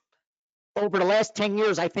this, over the last 10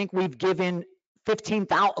 years, I think we've given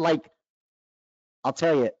 15,000, like, I'll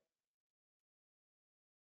tell you,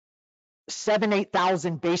 7,000,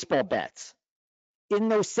 8,000 baseball bets. In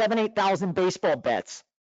those 7,000, 8,000 baseball bets,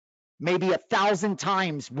 maybe 1,000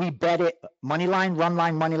 times we bet it money line, run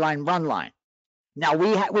line, money line, run line. Now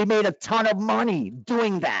we made a ton of money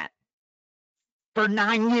doing that for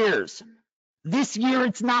 9 years. This year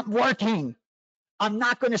it's not working. I'm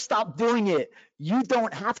not going to stop doing it. You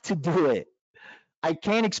don't have to do it. I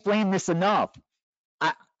can't explain this enough.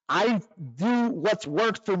 I do what's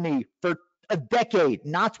worked for me for a decade,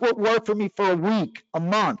 not what worked for me for a week, a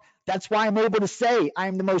month. That's why I'm able to say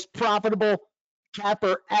I'm the most profitable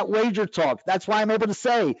capper at WagerTalk. That's why I'm able to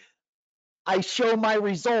say I show my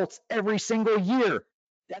results every single year.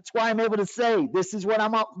 That's why I'm able to say this is what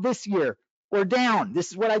I'm up this year or down.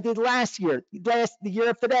 This is what I did last year, the year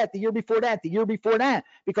after that, the year before that, the year before that,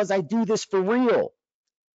 because I do this for real.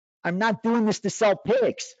 I'm not doing this to sell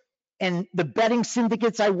picks. And the betting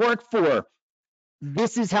syndicates I work for,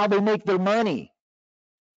 this is how they make their money.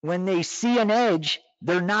 When they see an edge,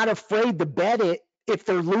 they're not afraid to bet it if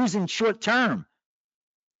they're losing short term.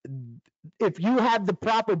 If you have the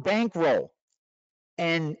proper bankroll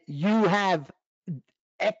and you have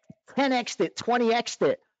 10x'd it, 20x'd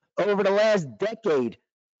it over the last decade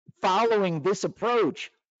following this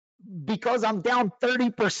approach, because I'm down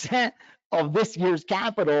 30% of this year's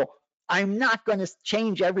capital, I'm not going to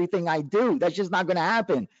change everything I do. That's just not going to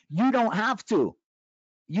happen. You don't have to.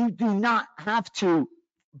 You do not have to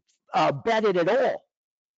bet it at all.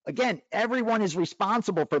 Again, everyone is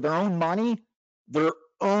responsible for their own money, their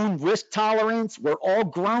own risk tolerance. We're all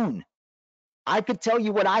grown. I could tell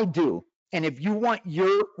you what I do. And if you want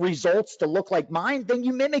your results to look like mine, then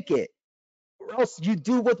you mimic it. Or else you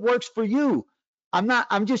do what works for you.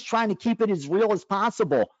 I'm just trying to keep it as real as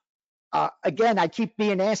possible. Again, I keep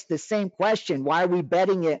being asked the same question. Why are we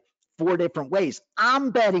betting it 4 different ways. I'm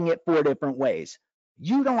betting it 4 different ways.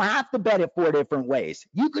 You don't have to bet it 4 different ways.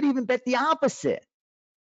 You could even bet the opposite.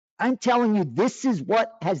 I'm telling you, this is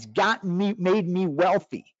what has made me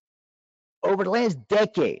wealthy. Over the last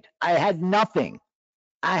decade, I had nothing.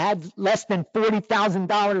 I had less than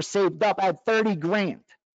 $40,000 saved up. I had 30 grand.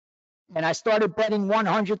 And I started betting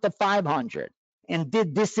 100 to 500 and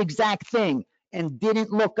did this exact thing and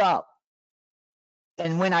didn't look up.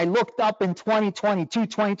 And when I looked up in 2022,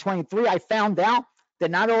 2023, I found out that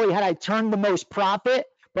not only had I turned the most profit,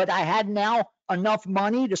 but I had now enough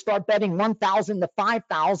money to start betting 1,000 to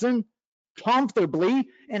 5,000 comfortably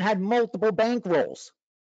and had multiple bankrolls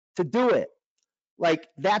to do it. Like,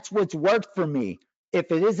 that's what's worked for me.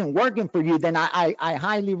 If it isn't working for you, then I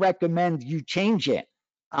highly recommend you change it.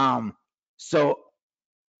 So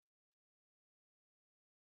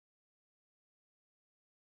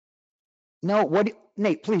no,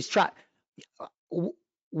 Nate, please try.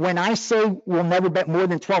 When I say we'll never bet more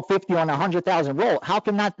than 1250 on a 100,000 roll, how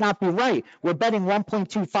can that not be right? We're betting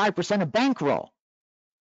 1.25% of bankroll.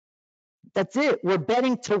 That's it. We're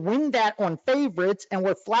betting to win that on favorites, and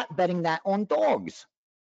we're flat betting that on dogs.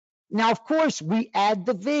 Now, of course, we add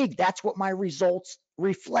the VIG. That's what my results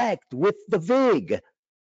reflect with the VIG.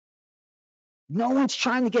 No one's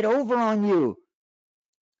trying to get over on you.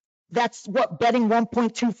 That's what betting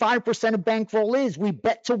 1.25% of bankroll is. We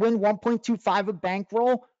bet to win 1.25 of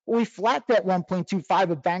bankroll. We flat bet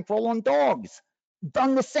 1.25 of bankroll on dogs.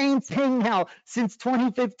 Done the same thing now since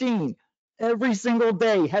 2015. Every single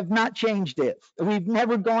day, have not changed it. We've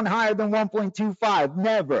never gone higher than 1.25,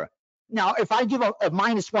 never. Now, if I give a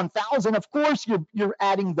minus 1,000, of course you're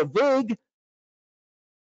adding the VIG.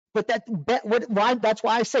 But that's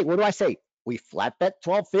why I say, what do I say? We flat bet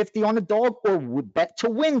 1250 on the dog, or we bet to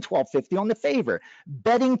win 1250 on the favor.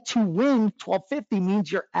 Betting to win 1250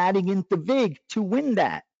 means you're adding in the VIG to win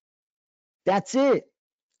that. That's it.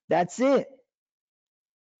 That's it.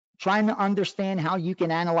 Trying to understand how you can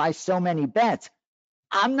analyze so many bets.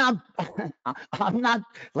 I'm not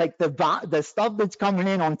like the stuff that's coming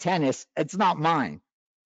in on tennis, it's not mine.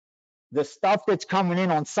 The stuff that's coming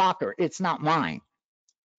in on soccer, it's not mine.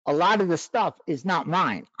 A lot of the stuff is not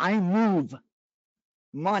mine. I move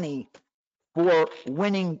money for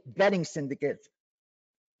winning betting syndicates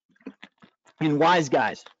in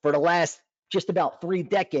wiseguys for the last just about 3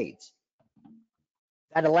 decades.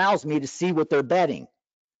 That allows me to see what they're betting.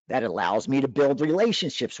 That allows me to build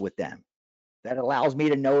relationships with them. That allows me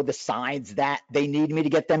to know the sides that they need me to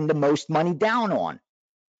get them the most money down on.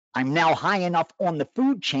 I'm now high enough on the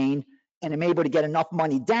food chain, and I'm able to get enough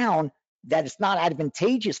money down that it's not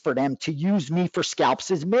advantageous for them to use me for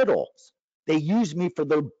scalps as middles. They use me for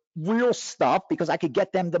the real stuff because I could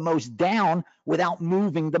get them the most down without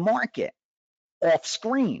moving the market off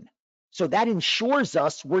screen. So that ensures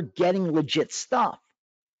us we're getting legit stuff.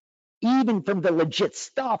 Even from the legit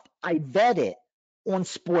stuff, I vet it on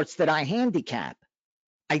sports that I handicap.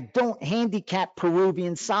 I don't handicap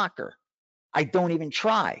Peruvian soccer. I don't even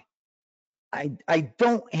try. I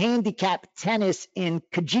don't handicap tennis in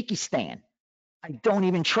Tajikistan. I don't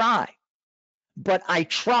even try. But I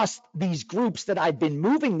trust these groups that I've been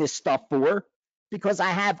moving this stuff for because I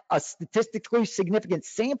have a statistically significant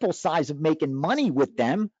sample size of making money with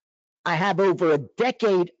them. I have over a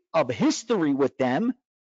decade of history with them.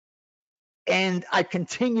 And I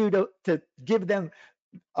continue to give them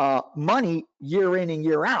money year in and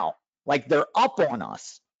year out. Like, they're up on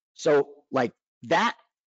us. So like, that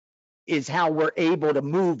is how we're able to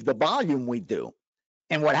move the volume we do.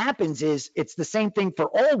 And what happens is it's the same thing for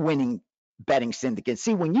all winning betting syndicates.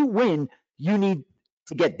 See, when you win, you need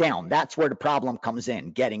to get down. That's where the problem comes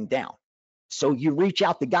in, getting down. So you reach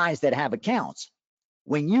out to guys that have accounts.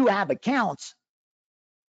 When you have accounts,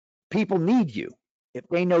 people need you. If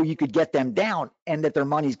they know you could get them down and that their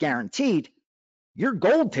money's guaranteed, you're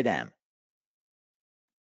gold to them.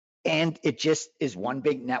 And it just is one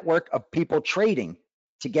big network of people trading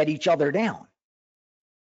to get each other down.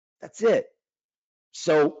 That's it.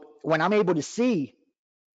 So when I'm able to see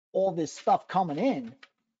all this stuff coming in,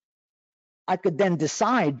 I could then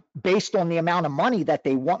decide based on the amount of money that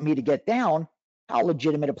they want me to get down, how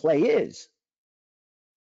legitimate a play is.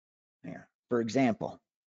 There, for example,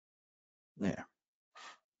 there.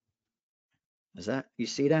 Is that, you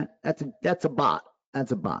see that? That's a bot.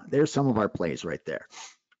 That's a bot. There's some of our plays right there.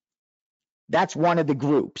 That's one of the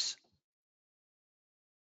groups.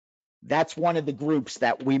 That's one of the groups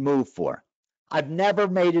that we move for. I've never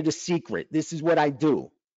made it a secret. This is what I do.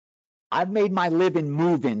 I've made my living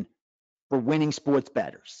moving for winning sports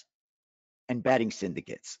bettors and betting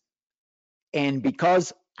syndicates. And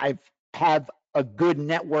because I have a good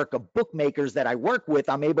network of bookmakers that I work with,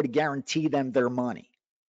 I'm able to guarantee them their money.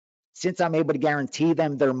 Since I'm able to guarantee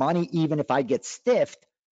them their money, even if I get stiffed,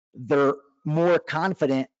 they're more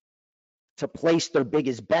confident to place their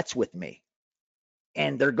biggest bets with me.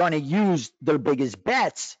 And they're going to use their biggest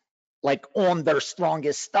bets like on their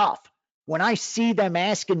strongest stuff. When I see them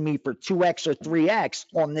asking me for 2x or 3x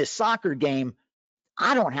on this soccer game,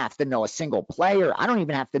 I don't have to know a single player. I don't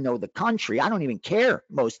even have to know the country. I don't even care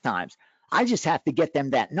most times. I just have to get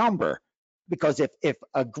them that number. Because if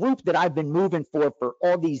a group that I've been moving for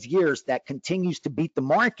all these years that continues to beat the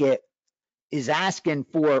market is asking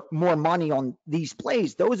for more money on these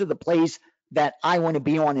plays, those are the plays that I want to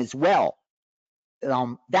be on as well.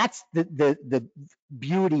 That's the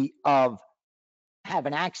beauty of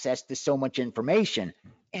having access to so much information.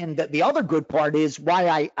 And the other good part is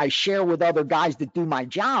why I share with other guys that do my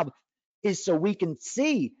job is so we can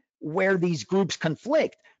see where these groups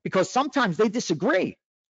conflict, because sometimes they disagree.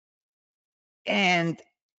 And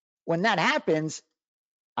when that happens,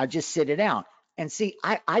 I just sit it out and see.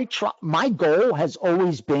 I try. My goal has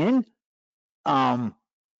always been to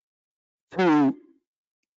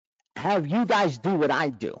have you guys do what I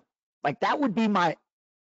do. Like that would be my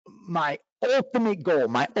ultimate goal.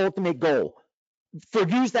 My ultimate goal for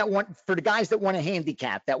the guys that want to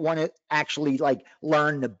handicap, that want to actually like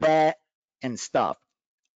learn to bet and stuff.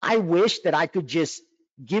 I wish that I could just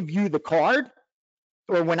give you the card,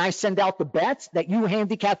 or when I send out the bets, that you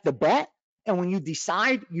handicap the bet, and when you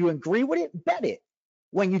decide you agree with it, bet it.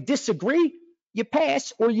 When you disagree, you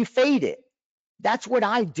pass or you fade it. That's what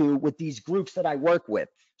I do with these groups that I work with.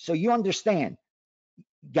 So you understand,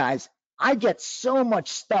 guys, I get so much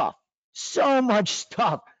stuff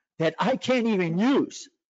that I can't even use.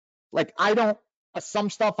 Like I don't, some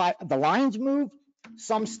stuff the lines move,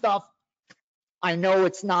 some stuff I know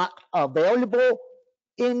it's not available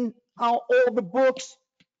in all the books.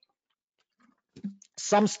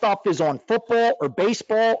 Some stuff is on football or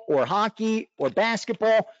baseball or hockey or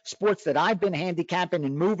basketball, sports that I've been handicapping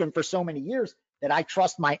and moving for so many years that I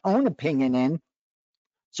trust my own opinion in.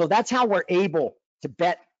 So that's how we're able to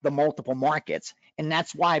bet the multiple markets. And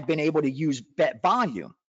that's why I've been able to use bet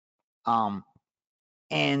volume.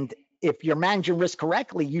 And if you're managing risk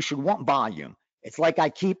correctly, you should want volume. It's like I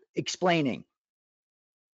keep explaining.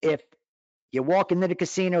 If you walk into the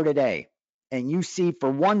casino today and you see for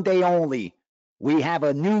one day only, we have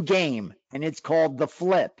a new game and it's called the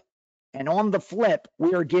flip. And on the flip,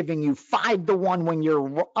 we are giving you 5-1 when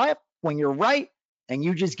you're up, when you're right, and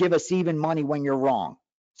you just give us even money when you're wrong.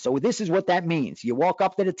 So this is what that means. You walk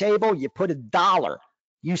up to the table, you put $1.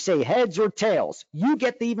 You say heads or tails. You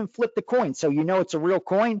get to even flip the coin, so you know it's a real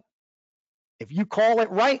coin. If you call it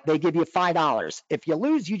right, they give you $5. If you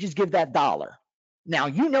lose, you just give that $1. Now,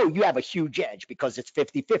 you know you have a huge edge because it's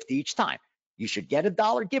 50-50 each time. You should get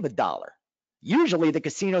 $1, give $1. Usually the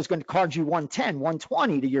casino is going to charge you 110,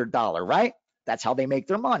 120 to your dollar, right? That's how they make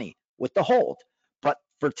their money, with the hold. But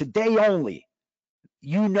for today only,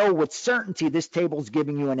 you know with certainty this table is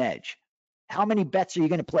giving you an edge. How many bets are you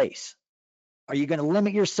going to place? Are you going to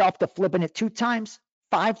limit yourself to flipping it 2 times,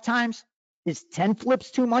 5 times? Is 10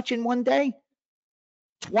 flips too much in one day?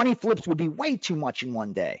 20 flips would be way too much in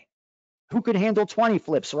one day. Who could handle 20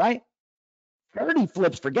 flips, right? 30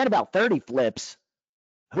 flips, forget about 30 flips.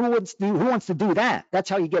 Who wants to do that? That's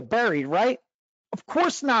how you get buried, right? Of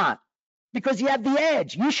course not, because you have the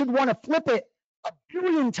edge. You should want to flip it 1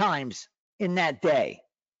 billion times in that day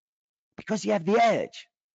because you have the edge.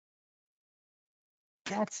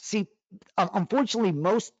 Unfortunately,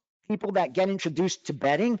 most people that get introduced to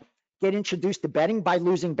betting by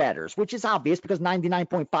losing bettors, which is obvious because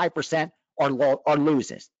 99.5% are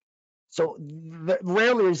losers. So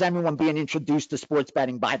rarely is anyone being introduced to sports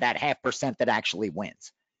betting by that 0.5% that actually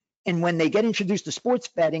wins. And when they get introduced to sports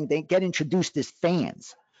betting, they get introduced as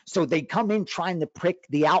fans. So they come in trying to pick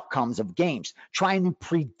the outcomes of games, trying to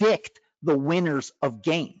predict the winners of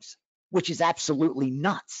games, which is absolutely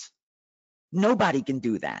nuts. Nobody can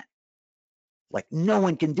do that. Like no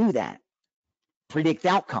one can do that. Predict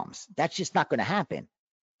outcomes. That's just not going to happen.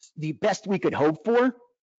 The best we could hope for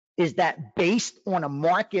is that based on a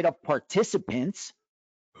market of participants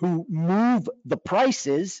who move the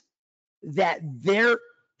prices, that their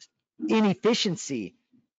inefficiency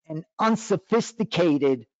and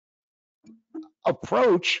unsophisticated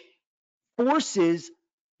approach forces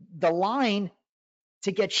the line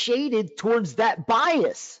to get shaded towards that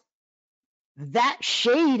bias. That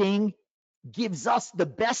shading gives us the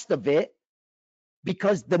best of it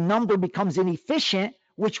because the number becomes inefficient,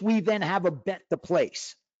 which we then have a bet to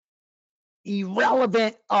place.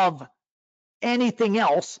 Irrelevant of anything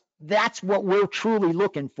else, that's what we're truly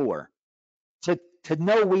looking for. to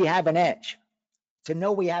know we have an edge. To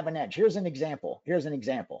know we have an edge. Here's an example. Here's an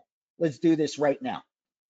example. Let's do this right now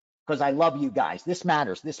because I love you guys. This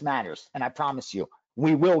matters. This matters. And I promise you,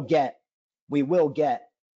 we will get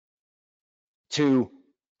to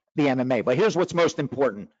the MMA. But here's what's most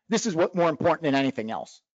important. This is what more important than anything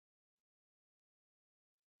else.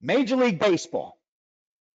 Major League Baseball.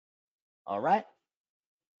 All right.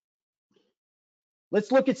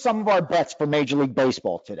 Let's look at some of our bets for Major League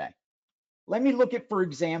Baseball today. Let me look at, for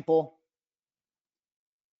example,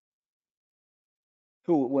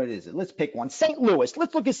 what is it? Let's pick one. St. Louis.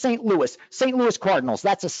 Let's look at St. Louis. St. Louis Cardinals.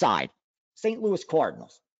 That's a side. St. Louis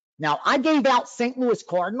Cardinals. Now, I gave out St. Louis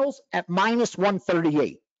Cardinals at minus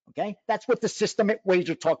 138. Okay. That's what the system at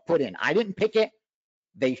WagerTalk put in. I didn't pick it.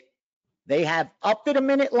 They have up to the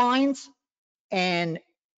minute lines, and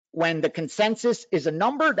when the consensus is a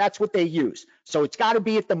number, that's what they use. So it's got to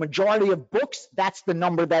be at the majority of books. That's the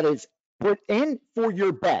number that is put in for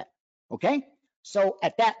your bet. Okay. So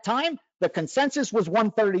at that time, the consensus was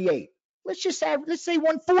 138. Let's say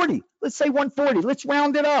 140. Let's say 140. Let's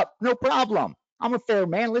round it up. No problem. I'm a fair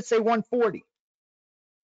man. Let's say 140.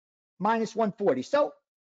 Minus 140. So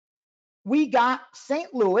we got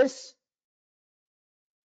St. Louis,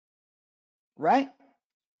 right?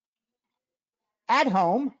 At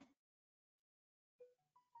home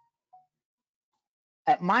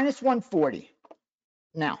at minus 140.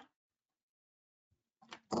 Now,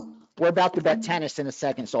 we're about to bet tennis in a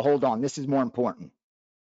second, so hold on. This is more important.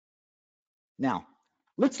 Now,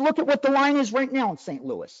 let's look at what the line is right now in St.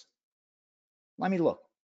 Louis. Let me look.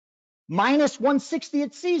 Minus 160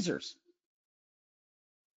 at Caesars.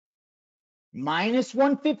 Minus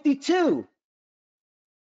 152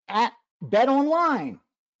 at Bet Online,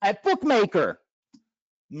 at Bookmaker.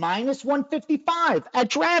 Minus 155 at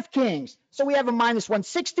DraftKings. So we have a minus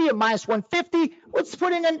 160, a minus 150. Let's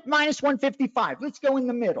put in a minus 155. Let's go in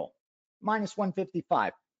the middle. Minus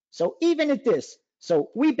 155. So even at this,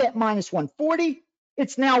 so we bet minus 140.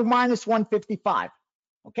 It's now minus 155.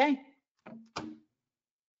 Okay?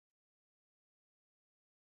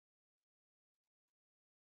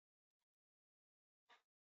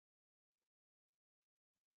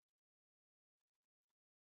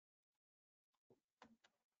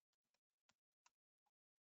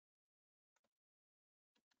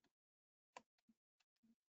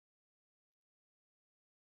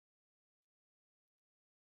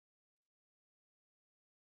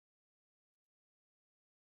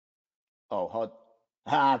 Oh,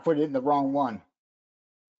 I put it in the wrong one.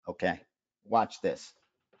 Okay, watch this.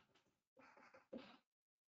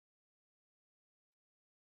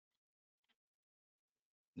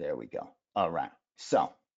 There we go. All right, so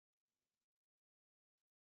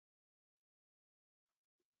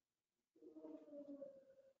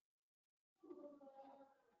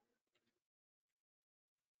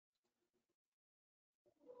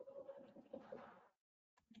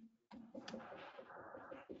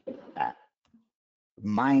at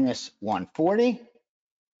minus 140.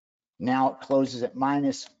 Now it closes at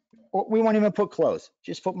minus, we won't even put close.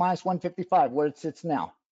 Just put minus 155 where it sits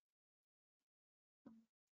now.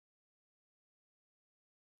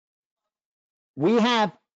 We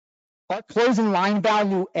have our closing line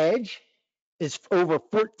value edge is over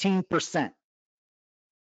 14%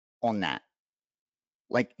 on that.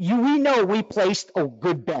 Like we know we placed a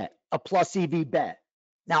good bet, a plus EV bet.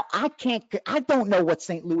 Now I don't know what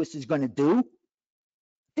St. Louis is going to do.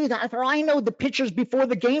 Dude, for I know the pitchers before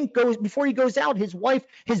the game goes, before he goes out, his wife,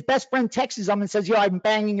 his best friend texts him and says, yo, I'm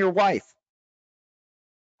banging your wife.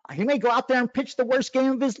 He may go out there and pitch the worst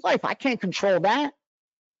game of his life. I can't control that.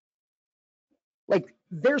 Like,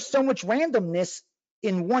 there's so much randomness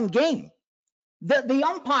in one game. The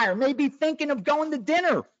umpire may be thinking of going to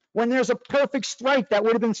dinner when there's a perfect strike that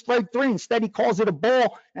would have been strike three. Instead, he calls it a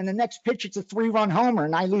ball, and the next pitch, it's a 3-run homer,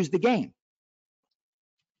 and I lose the game.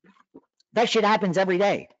 That shit happens every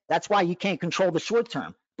day. That's why you can't control the short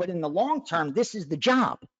term. But in the long term, this is the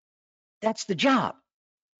job. That's the job.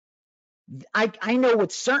 I know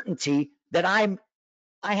with certainty that I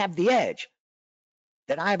have the edge,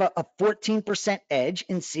 that I have a 14% edge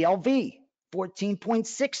in CLV,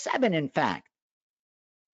 14.67 in fact.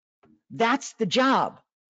 That's the job.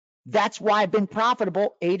 That's why I've been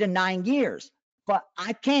profitable 8 to 9 years. But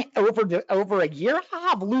I can't over a year. I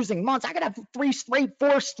have losing months. I could have 3 straight,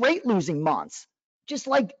 4 straight losing months. Just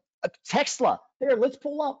like a Tesla. Here, let's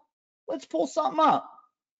pull something up.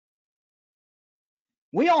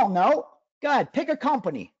 We all know. Go ahead, pick a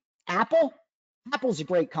company. Apple. Apple's a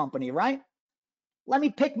great company, right? Let me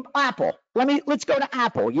pick Apple. Let's go to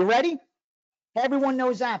Apple. You ready? Everyone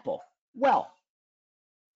knows Apple. Well,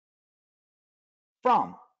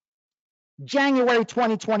 from January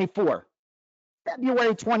 2024,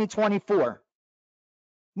 February 2024,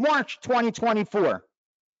 March 2024,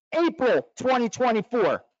 April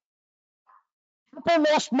 2024. Apple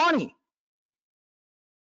lost money.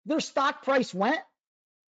 Their stock price went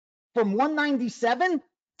from 197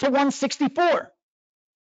 to 164.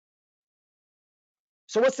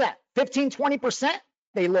 So what's that? 15, 20%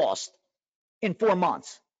 they lost in 4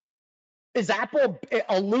 months. Is Apple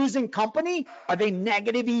a losing company? Are they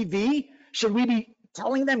negative EV? Should we be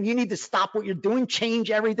telling them you need to stop what you're doing,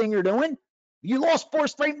 change everything you're doing? You lost 4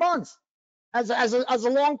 straight months. As a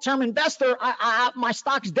long-term investor, my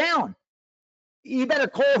stock's down. You better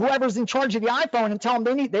call whoever's in charge of the iPhone and tell them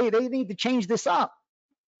they need to change this up.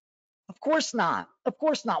 Of course not. Of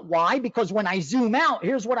course not. Why? Because when I zoom out,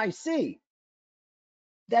 here's what I see.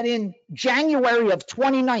 That in January of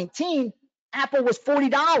 2019, Apple was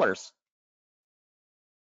 $40.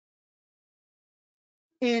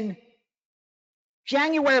 In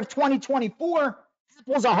January of 2024,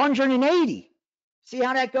 Apple's 180. See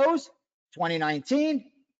how that goes? 2019,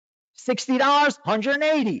 $60,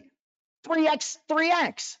 180.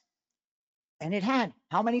 3x. And it had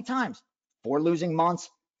how many times? 4 losing months,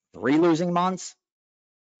 3 losing months.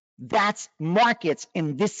 That's markets.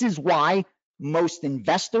 And this is why most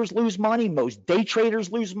investors lose money, most day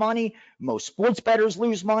traders lose money, most sports bettors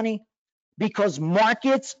lose money, because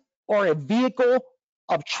markets are a vehicle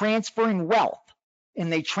of transferring wealth.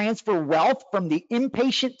 And they transfer wealth from the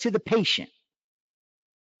impatient to the patient.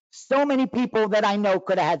 So many people that I know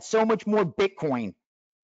could have had so much more Bitcoin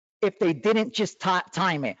if they didn't just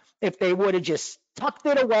time it, if they would have just tucked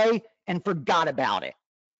it away and forgot about it,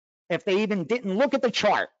 if they even didn't look at the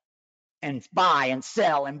chart and buy and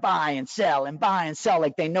sell and buy and sell and buy and sell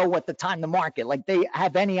like they know what to time the market, like they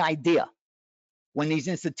have any idea when these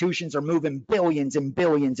institutions are moving billions and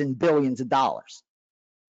billions and billions of dollars.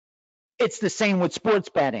 It's the same with sports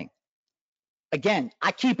betting. Again,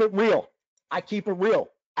 I keep it real. I keep it real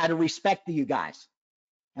out of respect to you guys.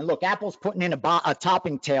 And look, Apple's putting in a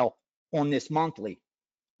topping tail on this monthly.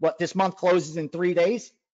 What, this month closes in 3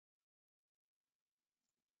 days?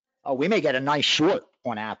 Oh, we may get a nice short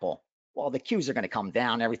on Apple. Well, the Qs are going to come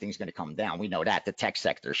down. Everything's going to come down. We know that. The tech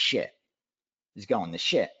sector shit is going to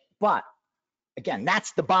shit. But again,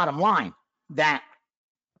 that's the bottom line, that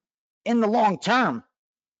in the long term,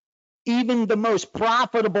 even the most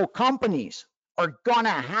profitable companies are going to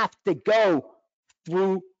have to go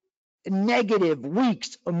through negative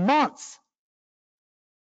weeks or months.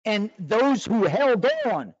 And those who held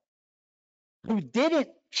on, who didn't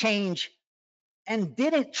change and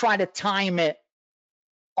didn't try to time it,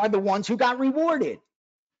 are the ones who got rewarded.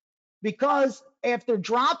 Because after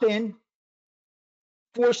dropping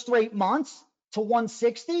 4 straight months to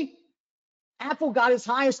 160, Apple got as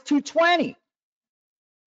high as 220.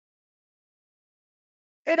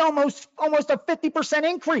 It almost a 50%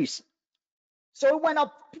 increase. So it went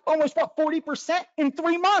up almost, what, 40% in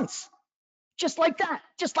 3 months. Just like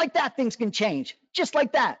that, things can change. Just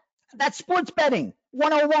like that. That's sports betting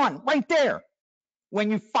 101 right there. When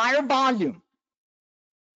you fire volume,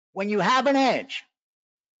 when you have an edge,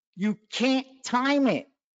 you can't time it.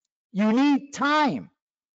 You need time.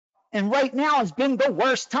 And right now has been the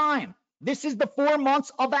worst time. This is the 4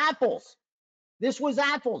 months of Apple's. This was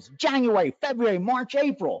Apple's January, February, March,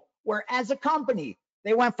 April, where as a company,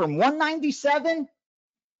 they went from 197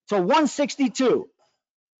 to 162.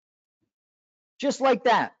 Just like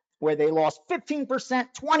that, where they lost 15%,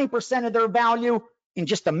 20% of their value in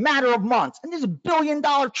just a matter of months. And this is a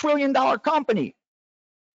billion-dollar, trillion-dollar company.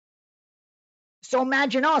 So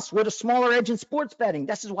imagine us with a smaller edge in sports betting.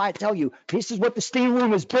 This is why I tell you, this is what the steam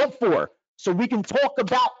room is built for. So we can talk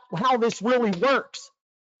about how this really works.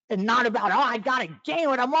 And not about, oh, I got a game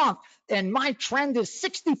in a month, and my trend is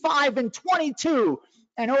 65 and 22.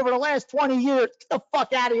 And over the last 20 years, get the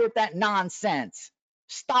fuck out of here with that nonsense.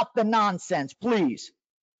 Stop the nonsense, please.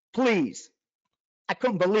 Please. I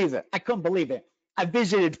couldn't believe it. I couldn't believe it. I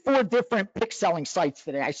visited 4 different pick selling sites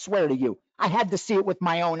today. I swear to you. I had to see it with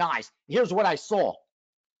my own eyes. Here's what I saw.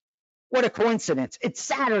 What a coincidence. It's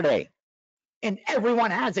Saturday, and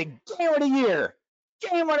everyone has a game of the year,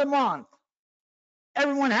 game of the month.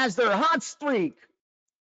 Everyone has their hot streak.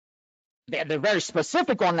 They're very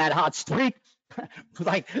specific on that hot streak.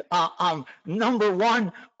 Like number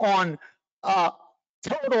 1 on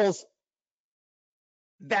totals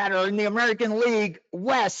that are in the American League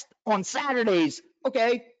West on Saturdays.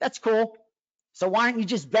 Okay, that's cool. So why aren't you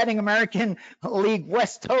just betting American League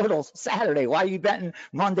West totals Saturday? Why are you betting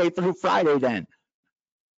Monday through Friday then?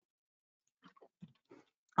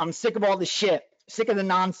 I'm sick of all this shit, sick of the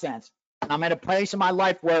nonsense. I'm at a place in my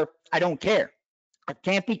life where I don't care. I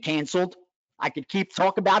can't be canceled. I could keep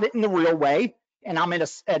talk about it in the real way, and I'm at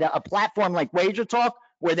a platform like WagerTalk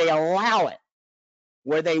where they allow it,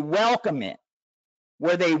 where they welcome it,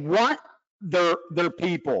 where they want their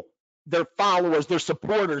people, their followers, their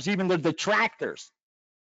supporters, even their detractors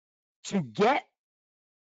to get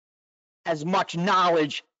as much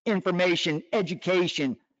knowledge, information,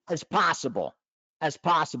 education as possible,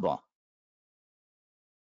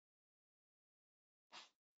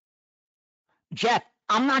 Jeff,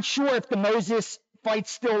 I'm not sure if the Moses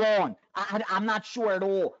fight's still on. I'm not sure at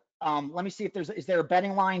all. Let me see if is there a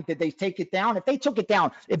betting line? Did they take it down? If they took it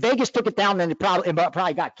down, if Vegas took it down, then it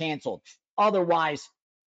probably got canceled. Otherwise,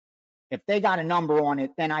 if they got a number on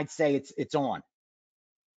it, then I'd say it's on.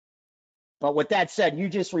 But with that said, you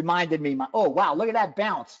just reminded me, oh, wow, look at that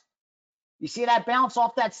bounce. You see that bounce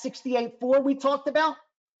off that 68.4 we talked about?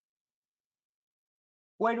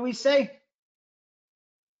 What did we say?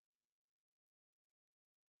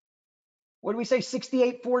 What did we say,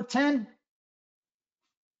 68.410?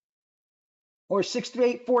 Or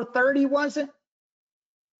 68.430, was it?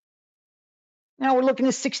 Now we're looking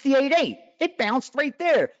at 68.8. It bounced right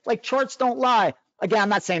there. Like, charts don't lie. Again, I'm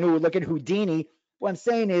not saying, ooh, look at Houdini. What I'm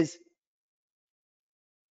saying is,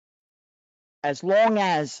 as long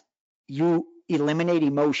as you eliminate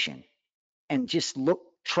emotion and just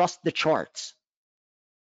trust the charts,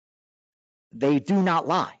 they do not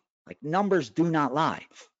lie. Like, numbers do not lie.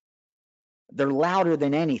 They're louder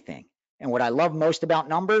than anything. And what I love most about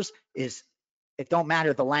numbers is it don't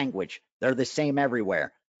matter the language. They're the same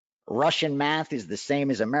everywhere. Russian math is the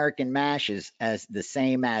same as American math, as the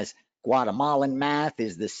same as Guatemalan math,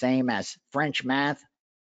 is the same as French math.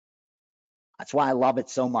 That's why I love it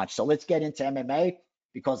so much. So let's get into MMA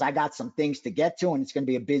because I got some things to get to and it's going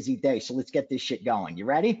to be a busy day. So let's get this shit going. You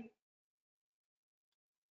ready?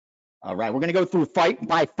 All right, we're going to go through fight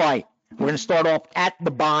by fight. We're going to start off at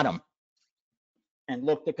the bottom and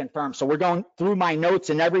look to confirm. So we're going through my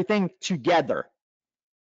notes and everything together.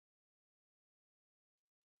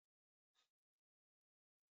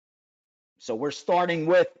 So we're starting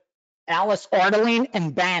with Alice Ardeline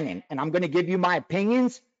and Bannon, and I'm going to give you my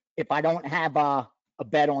opinions if I don't have a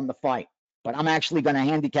bet on the fight. But I'm actually going to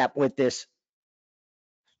handicap with this.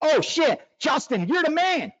 Oh, shit. Justin, you're the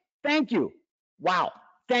man. Thank you. Wow.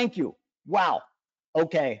 Thank you. Wow.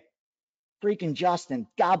 Okay. Freaking Justin.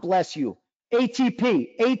 God bless you.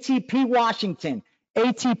 ATP Washington.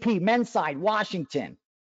 ATP men's side Washington.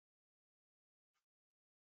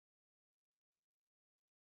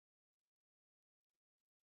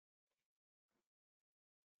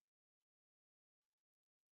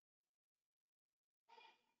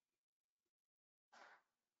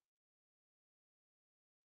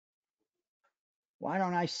 Why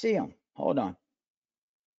don't I see him? Hold on.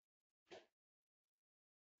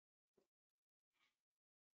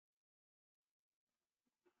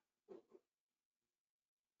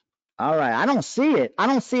 All right, I don't see it. I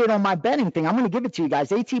don't see it on my betting thing. I'm going to give it to you guys.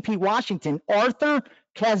 ATP Washington, Arthur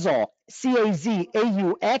Kazal,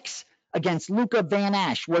 Cazaux, against Luca Van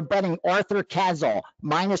Ash. We're betting Arthur Kazal,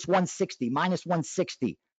 minus 160, minus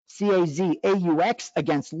 160. Cazaux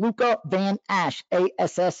against Luca Van Ash,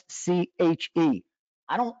 ASSCHE.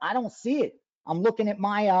 I don't see it. I'm looking at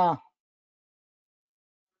my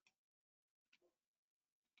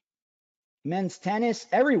men's tennis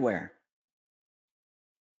everywhere.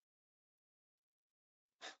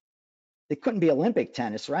 It couldn't be Olympic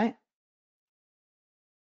tennis, right?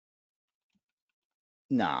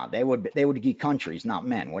 No, they would be countries, not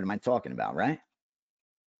men. What am I talking about, right?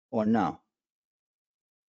 Or no?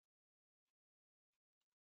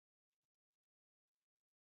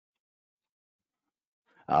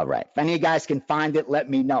 All right. If any of you guys can find it, let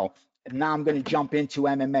me know. And now I'm going to jump into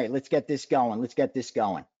MMA. Let's get this going. Let's get this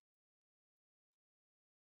going.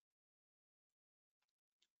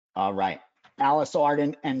 All right. Alice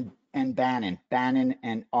Arden and Bannon. Bannon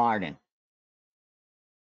and Arden.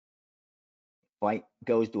 Fight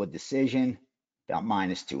goes to a decision, about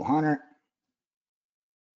minus 200.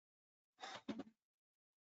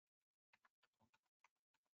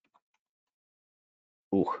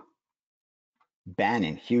 Ooh.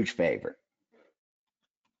 Bannon, huge favorite.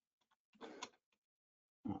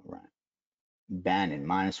 All right. Bannon,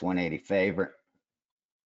 minus 180 favorite.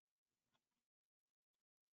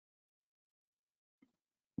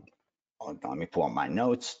 Hold on, let me pull up my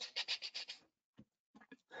notes.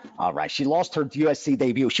 All right, she lost her UFC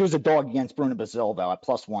debut. She was a dog against Bruna Brazil, though, at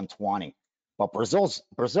plus 120. But Brazil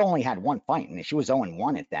only had one fight, and she was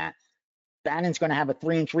 0-1 at that. Bannon's going to have a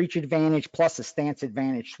 3-inch reach advantage plus a stance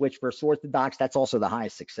advantage switch versus orthodox. That's also the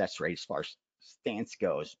highest success rate as far as stance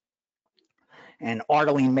goes. and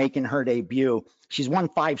Ardeline making her debut. She's won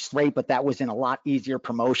 5 straight, but that was in a lot easier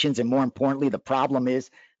promotions. And more importantly, the problem is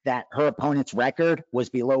that her opponent's record was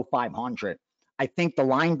below 500. I think the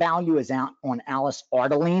line value is out on Alice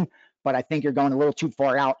Ardeline, but I think you're going a little too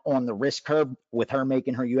far out on the risk curve with her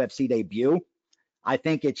making her UFC debut. I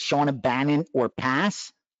think it's Shauna Bannon or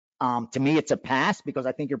pass. To me, it's a pass because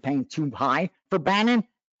I think you're paying too high for Bannon.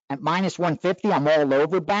 At minus 150, I'm all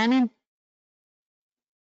over Bannon.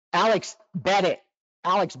 Alex, bet it.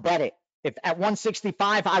 Alex, bet it. If at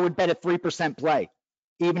 165, I would bet a 3% play.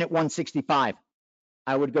 Even at 165,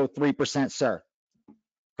 I would go 3%, sir,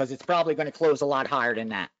 because it's probably going to close a lot higher than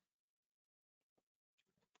that.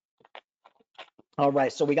 All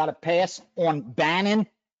right, so we got a pass on Bannon,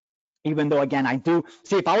 even though, again, I do.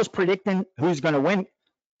 See, if I was predicting who's going to win,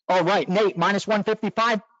 all right, Nate, minus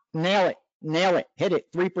 155, nail it, nail it, hit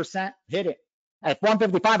it, 3%, hit it. At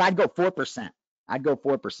 155, I'd go 4%. I'd go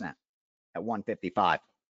 4% at 155.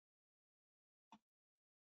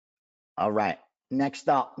 All right, next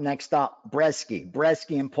up,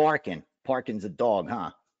 Bresky and Parkin. Parkin's a dog,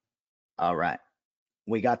 huh? All right,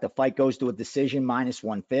 we got the fight goes to a decision, minus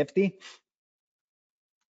 150.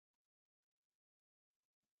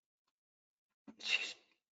 Jeez.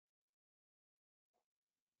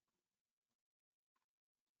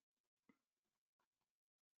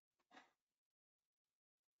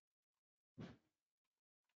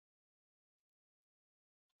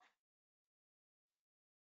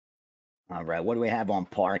 All right, what do we have on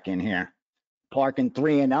Parkin here? Parkin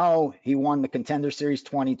 3-0. He won the Contender Series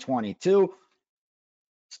 2022.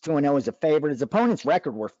 He's 2-0 as a favorite. His opponent's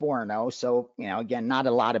record were 4-0. So, you know, again, not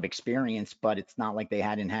a lot of experience, but it's not like they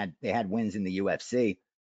had wins in the UFC.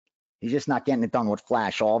 He's just not getting it done with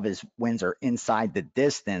flash. All of his wins are inside the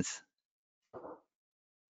distance.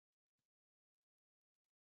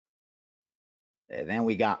 And then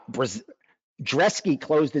we got Dresky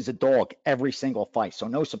closed as a dog every single fight. So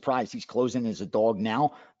no surprise he's closing as a dog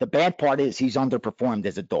now. The bad part is he's underperformed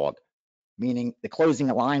as a dog, meaning the closing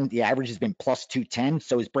line, the average has been plus 210.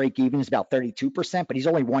 So his break even is about 32%, but he's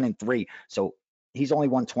only 1-3. So he's only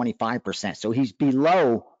won 25%. So he's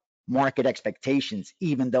below market expectations,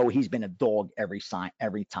 even though he's been a dog every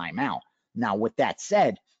time out. Now, with that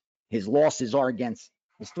said, his losses are against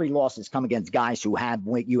his 3 losses come against guys who have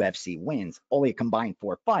UFC wins, only a combined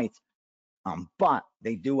 4 fights. But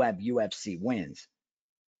they do have UFC wins.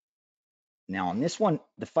 Now, on this one,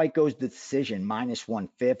 the fight goes to decision, minus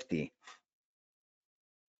 150.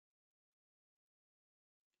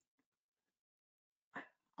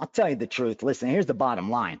 I'll tell you the truth. Listen, here's the bottom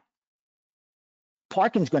line.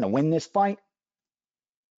 Parkin's going to win this fight,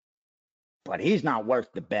 but he's not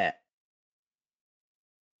worth the bet.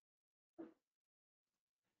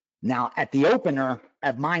 Now, at the opener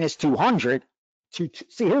at minus 200, see,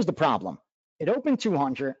 here's the problem. It opened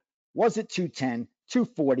 200, was it 210,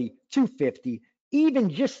 240, 250,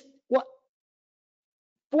 even just,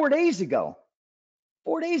 4 days ago?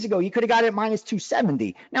 4 days ago, you could have got it at minus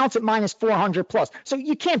 270. Now it's at minus 400 plus. So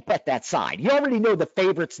you can't bet that side. You already know the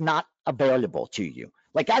favorite's not available to you.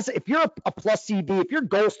 Like, if you're a plus CV, if your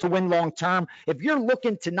goal is to win long term, if you're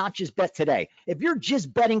looking to not just bet today, if you're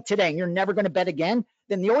just betting today and you're never going to bet again,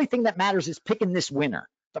 then the only thing that matters is picking this winner.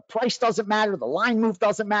 The price doesn't matter. The line move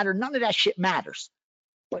doesn't matter. None of that shit matters.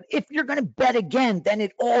 But if you're going to bet again, then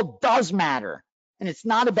it all does matter. And it's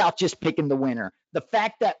not about just picking the winner. The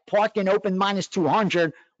fact that Parkin opened minus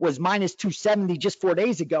 200 was minus 270 just 4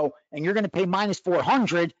 days ago, and you're going to pay minus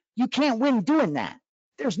 400, you can't win doing that.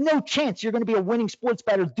 There's no chance you're going to be a winning sports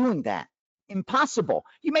bettor doing that. Impossible.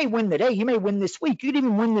 You may win today. You may win this week. You could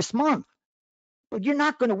even win this month. But you're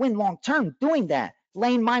not going to win long term doing that.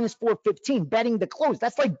 Laying minus 415, betting the close.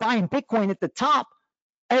 That's like buying Bitcoin at the top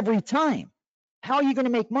every time. How are you going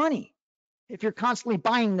to make money if you're constantly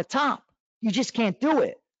buying the top? You just can't do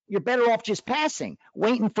it. You're better off just passing,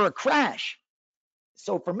 waiting for a crash.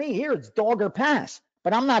 So for me here, it's dog or pass.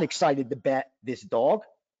 But I'm not excited to bet this dog.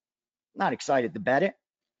 Not excited to bet it.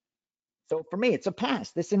 So for me, it's a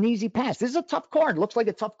pass. This is an easy pass. This is a tough card. Looks like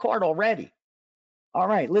a tough card already. All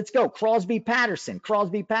right, let's go. Crosby-Patterson.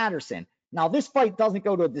 Now, this fight doesn't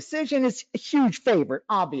go to a decision. It's a huge favorite,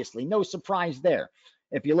 obviously. No surprise there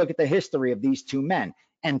if you look at the history of these two men.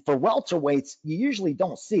 And for welterweights, you usually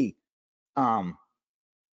don't see the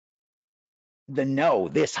no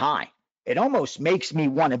this high. It almost makes me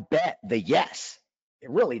want to bet the yes. It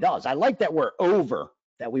really does. I like that we're over,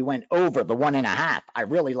 that we went over the 1.5. I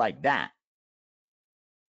really like that.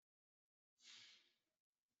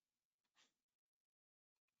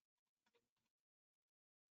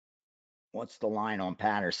 What's the line on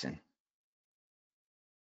Patterson?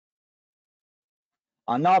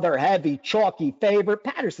 Another heavy, chalky favorite.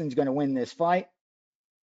 Patterson's going to win this fight.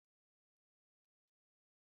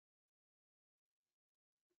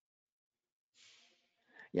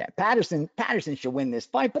 Yeah, Patterson should win this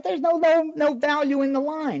fight, but there's no value in the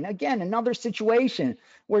line. Again, another situation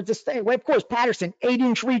where it's a stay away. Of course, Patterson,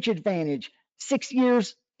 8-inch reach advantage, 6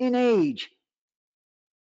 years in age.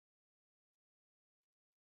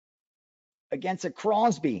 Against a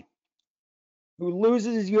Crosby who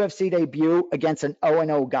loses his UFC debut against an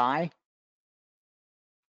 0-0 guy.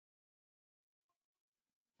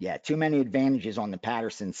 Yeah, too many advantages on the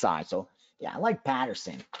Patterson side. So, yeah, I like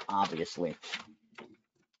Patterson, obviously.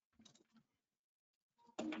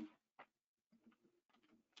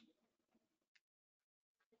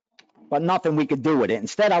 But nothing we could do with it.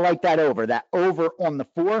 Instead, I like that over. That over on the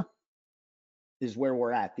 4 is where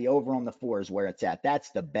we're at. The over on the 4 is where it's at. That's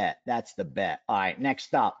the bet. That's the bet. All right,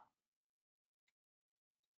 next up.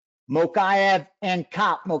 Mokaev and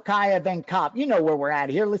Kopp. Mokaev and Kopp. You know where we're at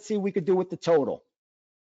here. Let's see what we could do with the total.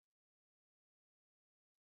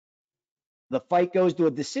 The fight goes to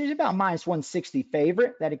a decision, about minus 160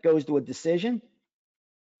 favorite that it goes to a decision.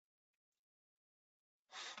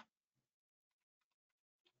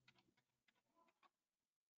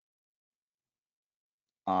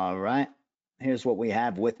 All right. Here's what we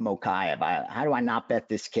have with Mokaev. How do I not bet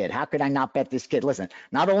this kid? How could I not bet this kid? Listen,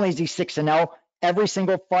 not only is he 6-0, every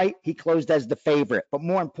single fight he closed as the favorite, but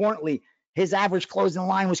more importantly, his average closing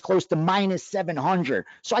line was close to minus 700.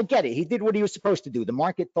 So I get it. He did what he was supposed to do. The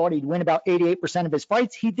market thought he'd win about 88% of his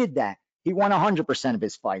fights. He did that. He won 100% of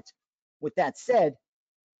his fights. With that said,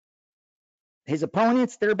 his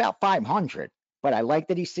opponents, they're about 500. But I like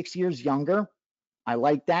that he's 6 years younger. I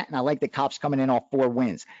like that, and I like the Cops coming in off 4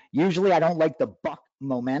 wins. Usually I don't like the buck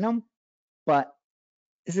momentum, but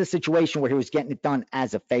this is a situation where he was getting it done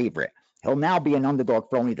as a favorite. He'll now be an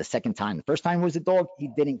underdog for only the second time. The first time he was a dog, he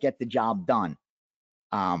didn't get the job done.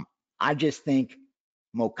 I just think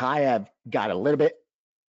Mokaev got a little bit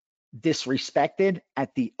disrespected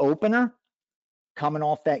at the opener, coming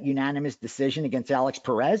off that unanimous decision against Alex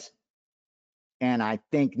Perez. And I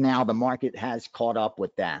think now the market has caught up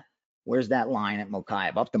with that. Where's that line at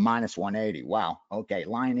Mokaev? Up to minus 180. Wow. Okay.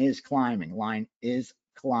 Line is climbing. Line is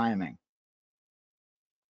climbing.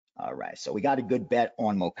 All right. So we got a good bet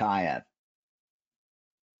on Mokaev.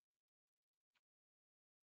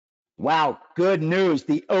 Wow. Good news.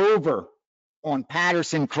 The over on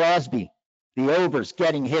Patterson Crosby. The over's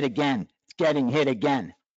getting hit again. It's getting hit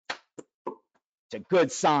again. It's a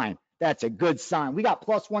good sign. That's a good sign. We got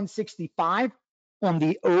plus 165 on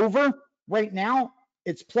the over. Right now,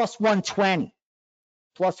 it's plus 120.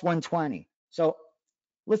 Plus 120. So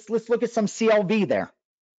let's look at some CLV there.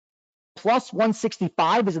 Plus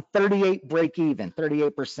 165 is a 38 break even,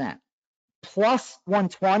 38%. Plus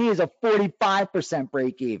 120 is a 45%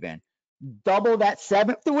 break even. Double that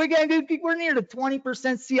 7. We're near the 20%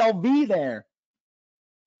 CLV there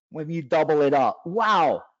when you double it up.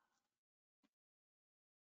 Wow.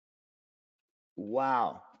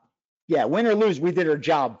 Wow. Yeah, win or lose, we did our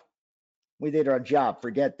job. We did our job.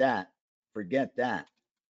 Forget that. Forget that.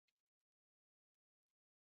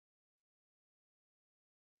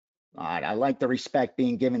 All right, I like the respect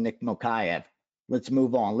being given to Mokaev. Let's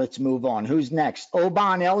move on. Let's move on. Who's next?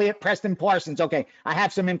 Oban, Elliott, Preston Parsons. Okay, I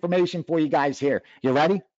have some information for you guys here. You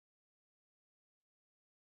ready?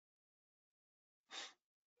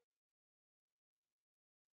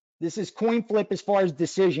 This is coin flip as far as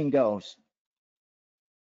decision goes.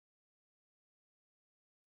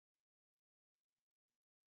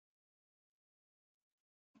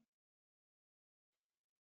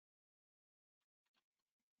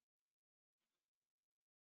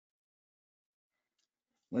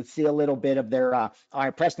 Let's see a little bit of their, all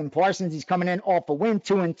right, Preston Parsons, he's coming in off a win,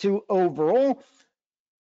 2-2 overall.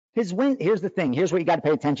 His win, here's the thing. Here's what you got to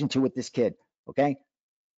pay attention to with this kid, okay?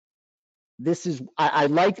 This is, I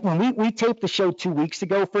like, when we taped the show 2 weeks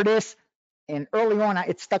ago for this, and early on,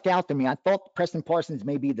 it stuck out to me. I thought Preston Parsons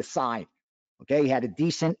may be the side, okay? He had a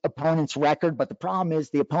decent opponent's record, but the problem is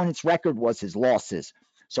the opponent's record was his losses.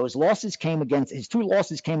 So his 2 losses came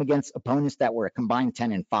against opponents that were a combined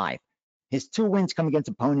 10-5. His 2 wins come against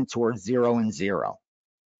opponents who are 0-0.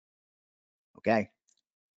 Okay.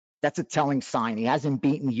 That's a telling sign. He hasn't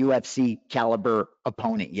beaten UFC caliber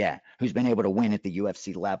opponent yet who's been able to win at the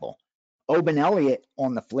UFC level. Oban Elliott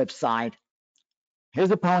on the flip side,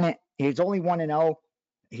 his opponent, he's only 1-0.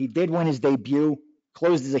 He did win his debut,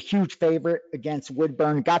 closed as a huge favorite against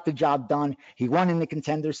Woodburn, got the job done. He won in the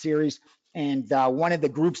Contender Series. And one of the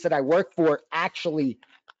groups that I work for actually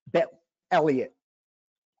bet Elliott.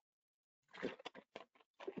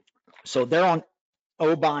 So they're on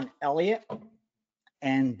Oban Elliott.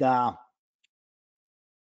 And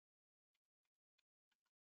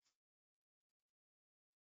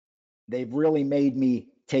they've really made me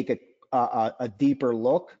take a deeper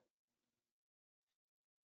look.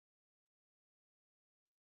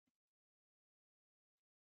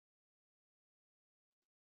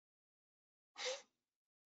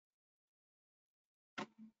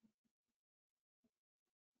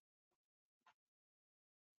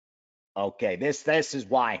 Okay, this is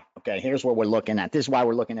why. Okay, here's what we're looking at. This is why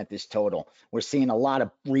we're looking at this total. We're seeing a lot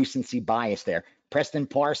of recency bias there. Preston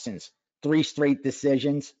Parsons, 3 straight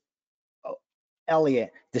decisions.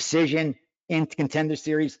 Elliott, decision in Contender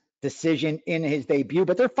Series, decision in his debut,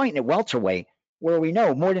 but they're fighting at welterweight, where we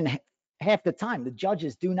know more than half the time the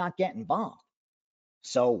judges do not get involved.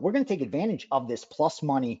 So we're going to take advantage of this plus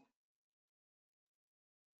money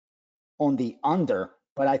on the under,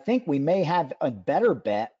 but I think we may have a better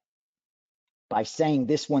bet by saying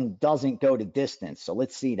this one doesn't go to distance. So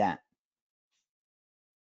let's see that.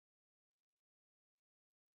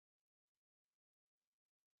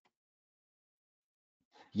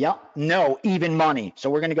 Yep, no, even money. So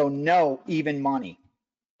we're going to go no, even money.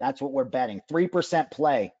 That's what we're betting. 3%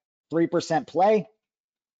 play. 3% play.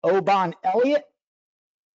 Oban Elliott.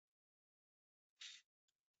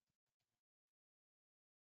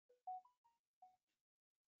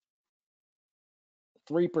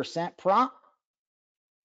 3% prop.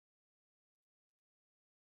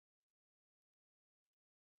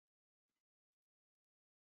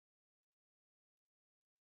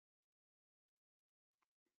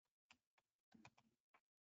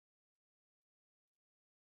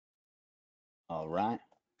 All right.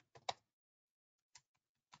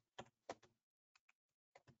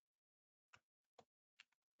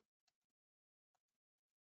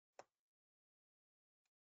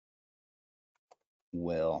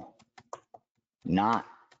 Will not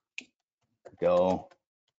go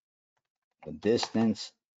the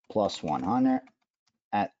distance plus 100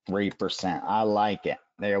 at 3%. I like it.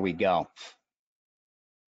 There we go.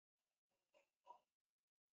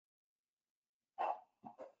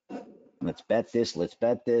 Let's bet this. Let's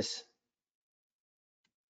bet this.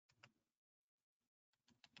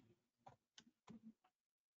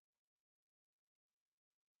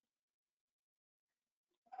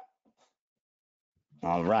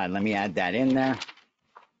 All right, let me add that in there.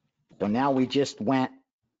 So now we just went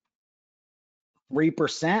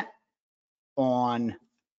 3% on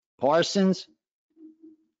Parsons.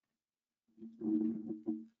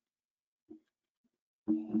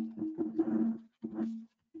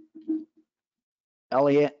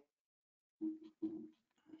 Elliott.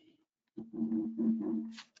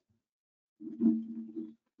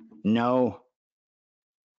 No.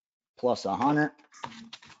 Plus 100.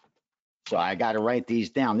 So I got to write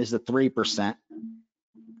these down. This is a 3%.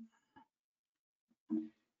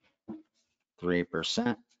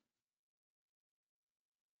 3%.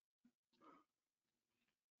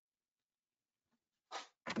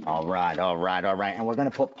 All right, all right, all right. And we're going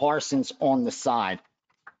to put Parsons on the side.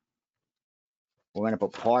 We're going to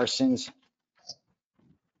put Parsons.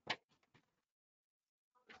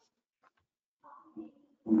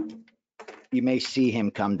 You may see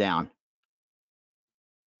him come down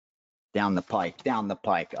the pike, down the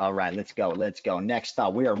pike. All right, let's go, let's go. Next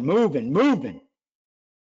up, we are moving.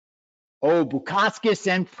 Oh, Bukaskis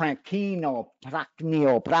and Praknio.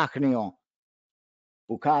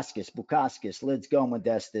 Bukaskis. Let's go,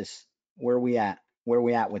 Modestus. Where we at? Where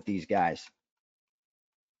we at with these guys?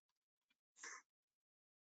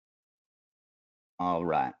 All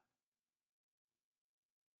right.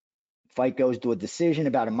 Fight goes to a decision,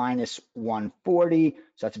 about a minus 140.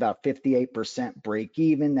 So that's about 58% break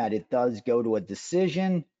even, that it does go to a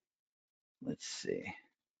decision. Let's see.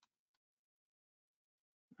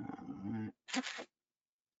 All right.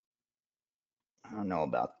 I don't know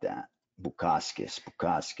about that. Bukaskis,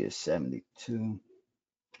 72.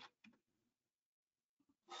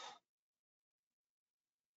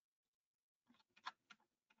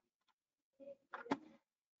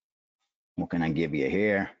 What can I give you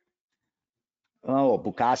here? Oh,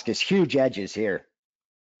 Bukaskis, huge edges here.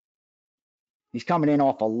 He's coming in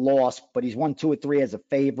off a loss, but he's won 2 or 3 as a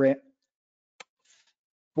favorite.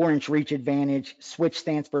 4-inch reach advantage, switch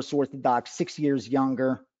stance versus orthodox, 6 years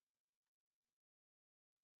younger.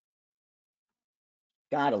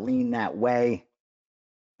 Gotta lean that way.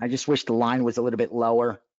 I just wish the line was a little bit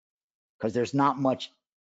lower because there's not much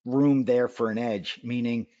room there for an edge,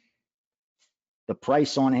 meaning the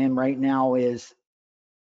price on him right now is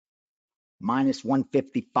minus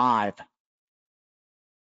 155.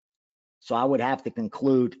 So I would have to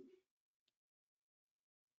conclude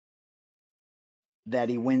that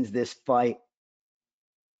he wins this fight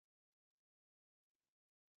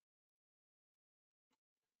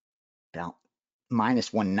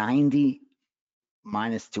minus 190,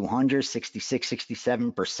 minus 200, 66,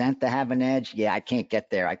 67% to have an edge. Yeah, I can't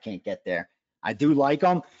get there. I can't get there. I do like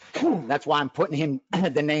him. That's why I'm putting him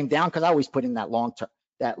the name down, because I always put in that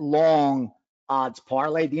long odds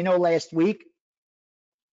parlay. Do you know last week?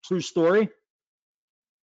 True story.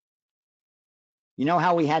 You know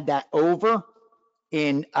how we had that over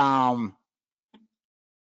in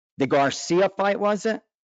the Garcia fight, was it?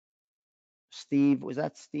 Steve, was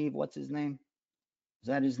that Steve? What's his name? Is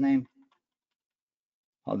that his name?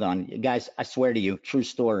 Hold on, you guys, I swear to you, true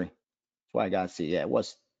story. That's why I gotta see. Yeah, it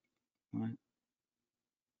was.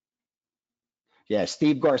 Yeah,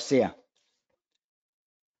 Steve Garcia.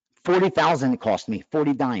 40,000 it cost me,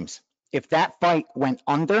 40 dimes. If that fight went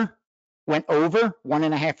over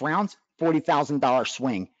 1.5 rounds, $40,000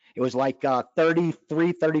 swing. It was like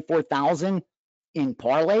 34,000 in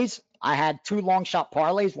parlays. I had 2 long shot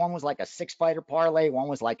parlays. One was like a 6-fighter parlay. One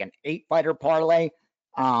was like an 8-fighter parlay.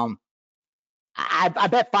 I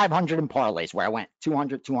bet 500 in parlays where I went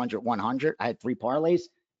 200, 200, 100. I had 3 parlays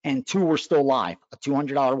and 2 were still live, a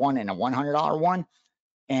 $200 one and a $100 one.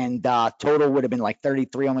 And total would have been like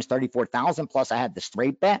 33, almost 34,000. Plus I had the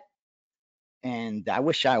straight bet. And I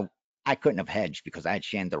wish I couldn't have hedged because I had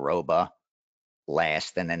Shandaroba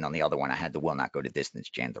last. And then on the other one, I had the will not go to distance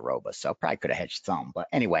Shandaroba. So I probably could have hedged some. But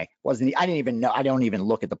anyway, I didn't even know. I don't even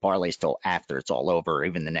look at the parlays till after it's all over, or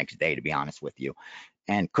even the next day, to be honest with you.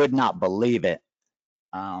 And could not believe it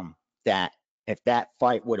that if that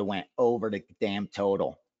fight would have went over the damn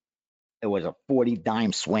total, it was a 40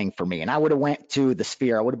 dime swing for me. And I would have went to the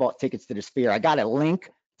Sphere. I would have bought tickets to the Sphere. I got a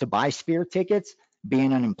link to buy Sphere tickets.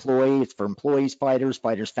 Being an employee, it's for employees, fighters,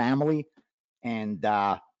 family. And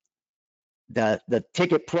the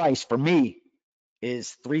ticket price for me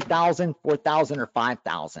is 3,000, 4,000, or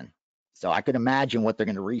 5,000. So I could imagine what they're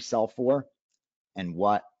going to resell for and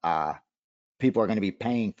what people are going to be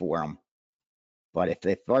paying for them. But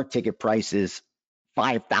if our ticket price is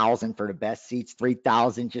 5,000 for the best seats,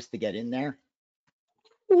 3,000 just to get in there,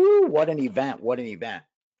 ooh, what an event! What an event!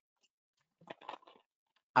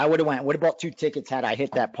 I would have bought 2 tickets had I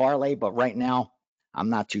hit that parlay, but right now I'm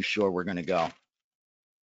not too sure we're going to go.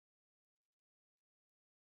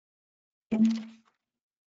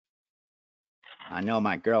 I know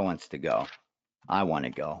my girl wants to go. I want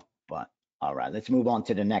to go, but all right, let's move on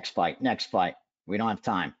to the next fight. Next fight. We don't have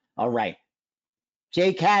time. All right.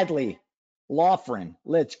 Jake Hadley, Loughran,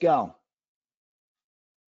 let's go.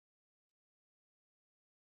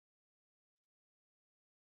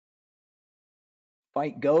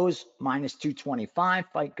 Fight goes minus 225.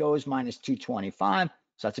 Fight goes minus 225.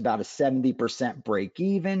 So that's about a 70% break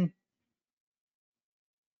even.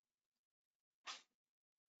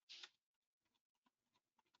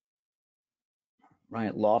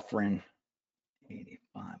 Right, Loughran,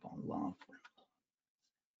 85 on Loughran.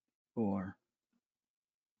 4.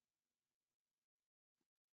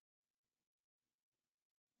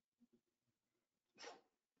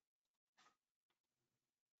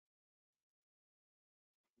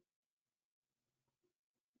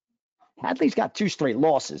 Hadley's got 2 straight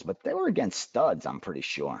losses, but they were against studs, I'm pretty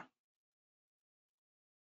sure.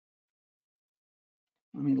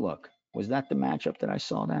 Let me look. Was that the matchup that I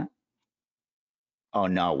saw that? Oh,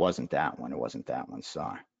 no, it wasn't that one. It wasn't that one.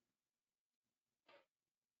 Sorry.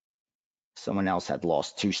 Someone else had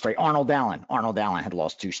lost 2 straight. Arnold Allen. Arnold Allen had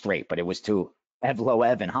lost 2 straight, but it was to Evlo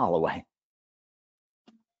Evan Holloway.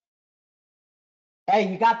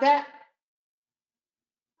 Hey, you got that?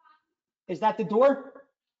 Is that the door?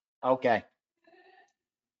 Okay.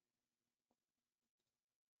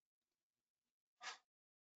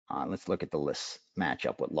 Let's look at the list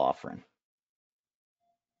matchup with Loughran.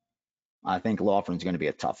 I think Loughran's going to be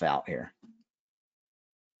a tough out here.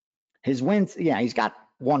 His wins, yeah, he's got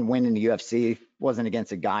 1 win in the UFC. Wasn't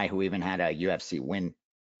against a guy who even had a UFC win.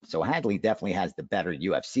 So Hadley definitely has the better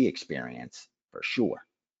UFC experience for sure.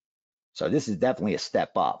 So this is definitely a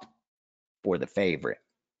step up for the favorite.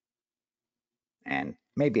 And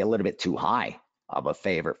maybe a little bit too high of a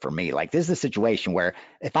favorite for me. Like, this is a situation where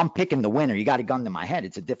if I'm picking the winner, you got a gun to my head,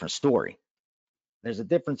 it's a different story. There's a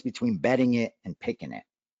difference between betting it and picking it.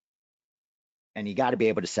 And you got to be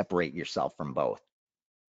able to separate yourself from both.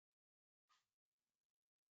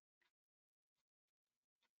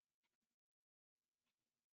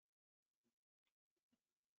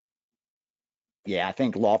 Yeah, I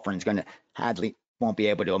think Loughran's going to, Hadley won't be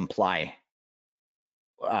able to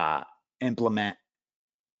implement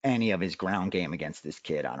any of his ground game against this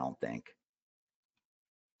kid, I don't think.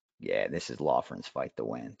 Yeah, this is Loughran's fight to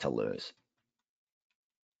win, to lose.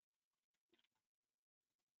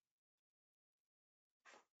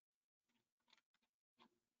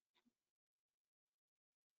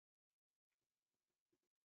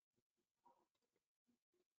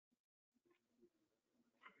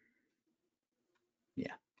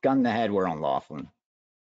 gun in the head, we're on Laughlin.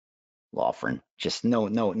 Just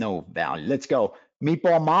no value. Let's go.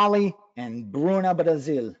 Meatball Molly and Bruna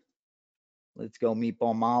Brazil. Let's go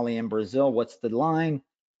Meatball Molly in Brazil. What's the line?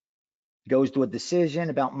 Goes to a decision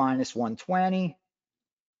about minus 120.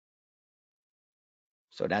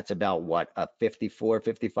 So that's about what, a 54,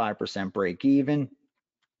 55% break even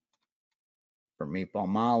for Meatball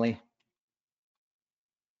Molly.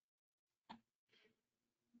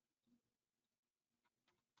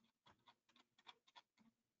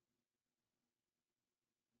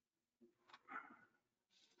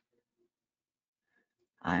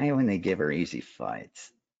 When they give her easy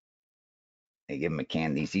fights. They give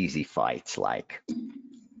McCann these easy fights like.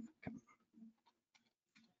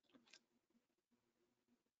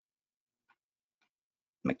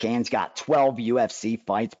 McCann's got 12 UFC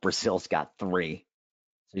fights. Brazil's got 3.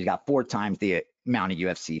 So he's got 4 times the amount of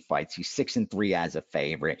UFC fights. He's 6-3 as a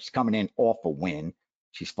favorite. She's coming in off a win.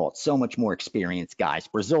 She's fought so much more experienced guys.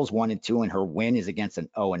 Brazil's 1-2, and her win is against an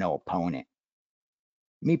 0-0 opponent.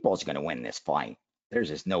 Meatball's going to win this fight. There's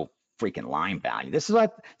just no freaking line value. This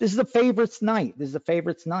is a favorites night. This is a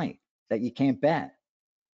favorites night that you can't bet.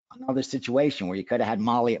 Another situation where you could have had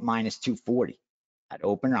Molly at minus 240 at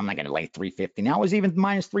opener. I'm not going to lay 350. Now it was even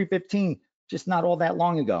minus 315 just not all that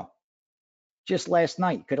long ago. Just last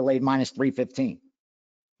night, you could have laid minus 315,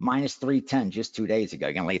 minus 310 just 2 days ago.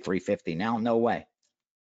 You're going to lay 350 now? No way.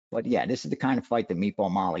 But yeah, this is the kind of fight that Meatball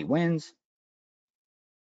Molly wins.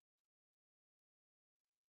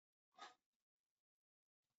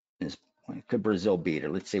 Could Brazil beat her?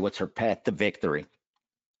 Let's see, what's her path to victory?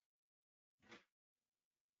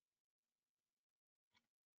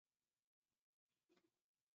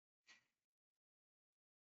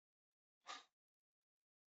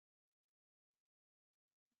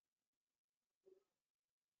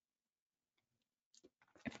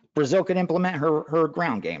 Brazil could implement her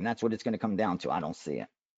ground game. That's what it's going to come down to. I don't see it.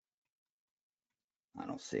 I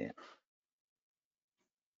don't see it.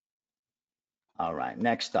 All right,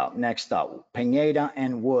 next up, Pineda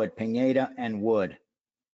and Wood. Pineda and Wood.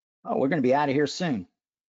 Oh, we're going to be out of here soon.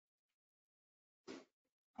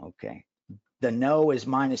 Okay. The no is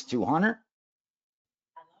minus 200.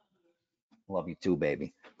 Love you too,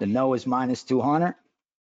 baby. The no is minus 200.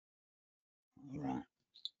 All right.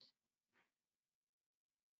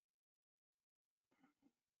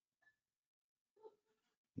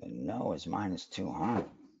 The no is minus 200.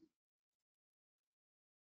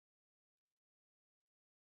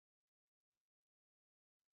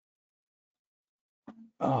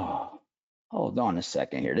 Oh, hold on a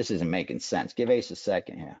second here. This isn't making sense. Give Ace a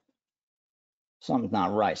second here. Something's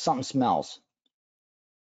not right. Something smells.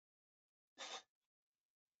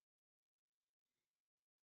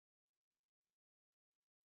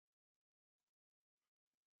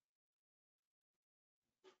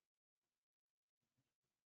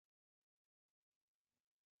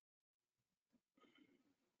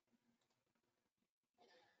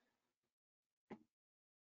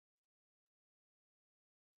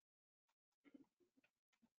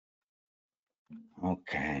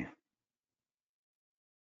 Okay.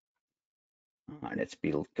 All right, it's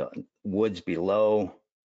Woods below.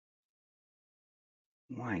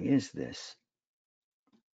 Why is this?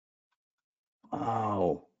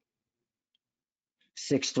 Oh,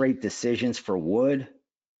 6 straight decisions for Wood.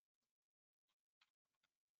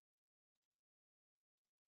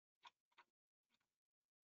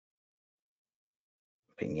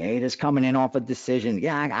 Pineda's coming in off a decision.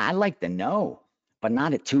 Yeah, I like the no, but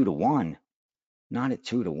not at 2-1. Not at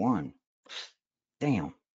 2-1. Damn.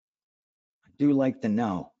 I do like the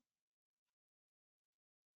no.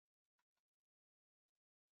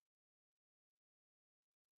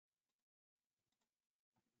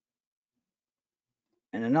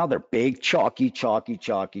 And another big chalky.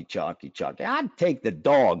 I'd take the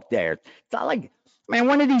dog there. It's not like, man,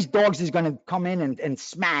 one of these dogs is going to come in and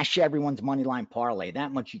smash everyone's money line parlay.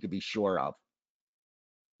 That much you could be sure of.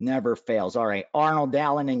 Never fails. All right, Arnold,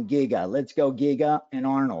 Allen, and Giga. Let's go Giga and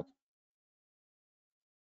Arnold.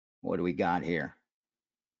 What do we got here?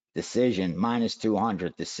 Decision, minus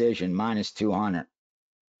 200. Decision, minus 200.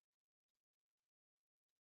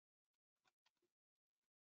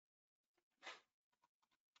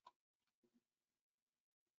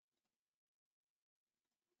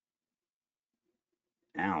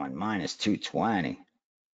 Allen, minus 220.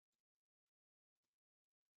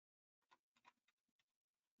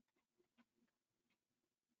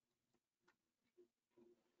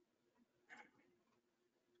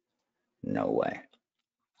 No way.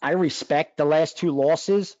 I respect the last 2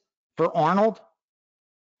 losses for Arnold,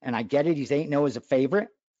 and I get it. He's 8-0 as a favorite.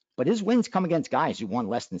 But his wins come against guys who won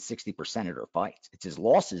less than 60% of their fights. It's his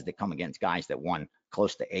losses that come against guys that won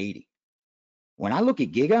close to 80. When I look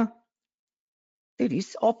at Giga, dude,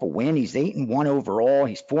 he's off a win. He's 8-1 overall.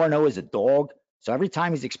 He's 4-0 as a dog. So every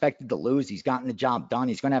time he's expected to lose, he's gotten the job done.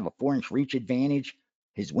 He's going to have a 4-inch reach advantage.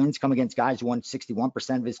 His wins come against guys who won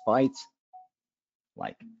 61% of his fights.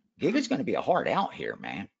 Like, Giga's going to be a hard out here,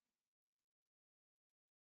 man.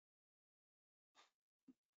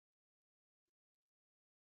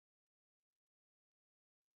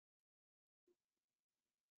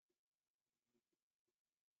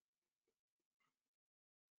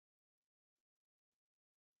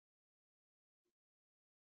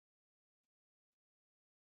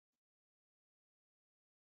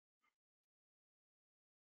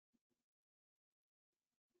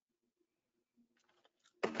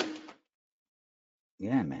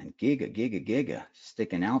 Yeah, man. Giga,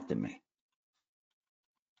 sticking out to me.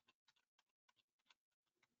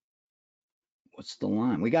 What's the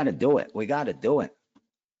line? We got to do it. We got to do it.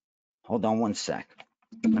 Hold on one sec.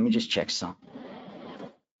 Let me just check something.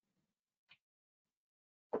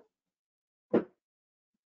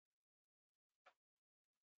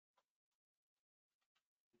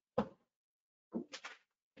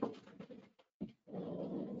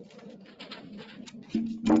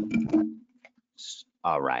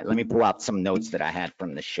 All right, let me pull out some notes that I had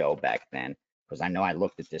from the show back then, because I know I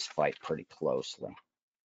looked at this fight pretty closely.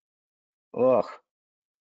 Ugh.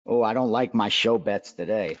 Oh, I don't like my show bets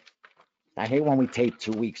today. I hate when we tape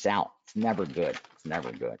 2 weeks out. It's never good. It's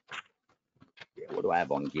never good. Yeah, what do I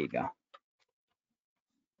have on Giga?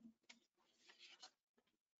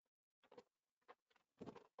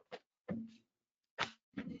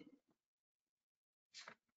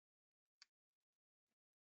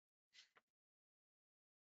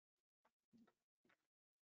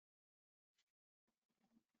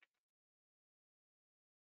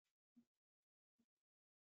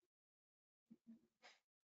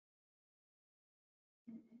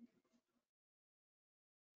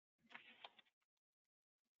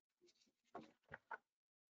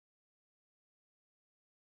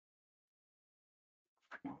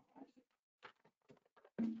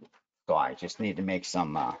 So I just need to make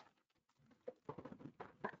some,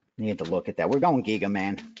 need to look at that. We're going Giga,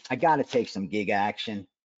 man. I got to take some Giga action.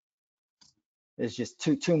 There's just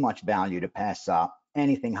too much value to pass up.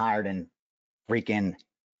 Anything higher than freaking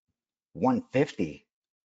 150,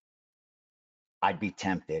 I'd be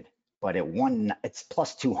tempted. But it's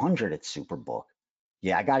plus 200 at Superbook.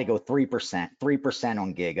 Yeah, I got to go 3%. 3%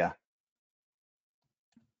 on Giga.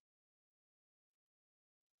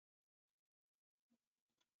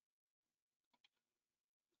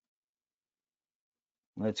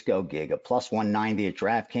 Let's go Giga. Plus 190 at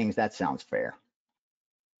DraftKings. That sounds fair.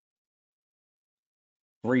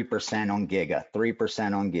 3% on Giga.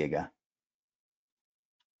 3% on Giga.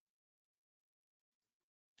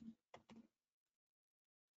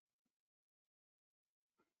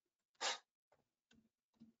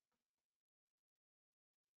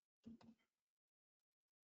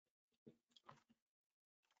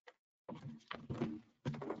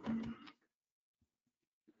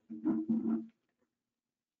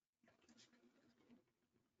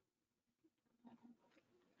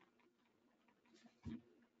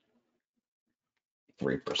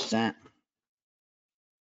 Three percent.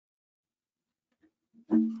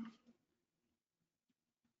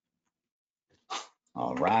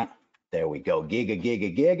 All right. There we go.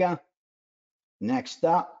 Giga. Next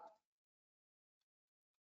up,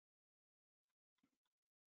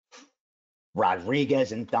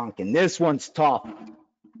 Rodriguez and Duncan. This one's tough.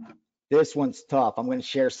 This one's tough. I'm going to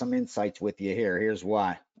share some insights with you here. Here's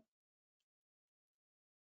why.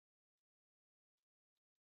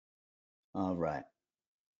 All right.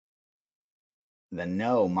 The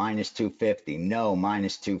no, minus 250. No,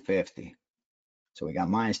 minus 250. So we got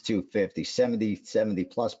minus 250, 70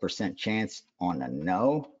 plus % chance on a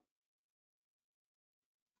no.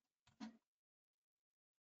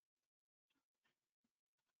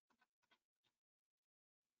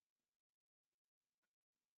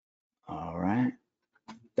 All right.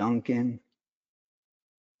 Duncan.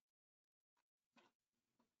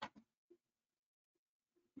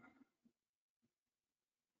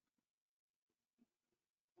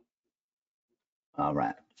 All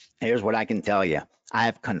right. Here's what I can tell you. I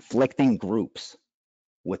have conflicting groups,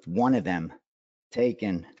 with one of them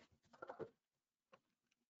taking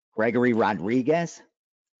Gregory Rodriguez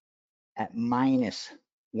at minus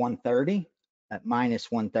 130. At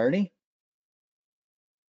minus 130.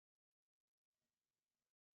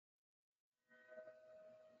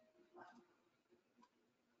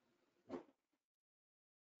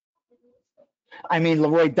 I mean,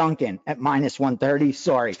 Leroy Duncan at minus 130.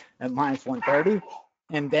 Sorry, at minus 130.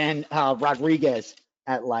 And then Rodriguez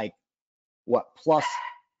at like, what, plus,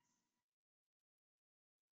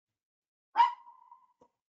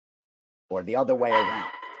 or the other way around.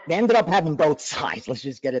 They ended up having both sides. Let's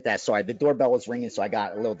just get at that. Sorry, the doorbell was ringing, so I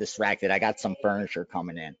got a little distracted. I got some furniture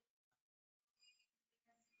coming in.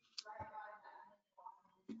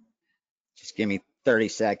 Just give me 30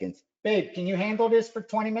 seconds. Babe, can you handle this for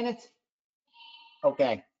 20 minutes?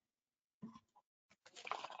 Okay.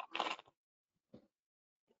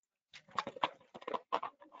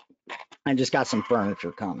 I just got some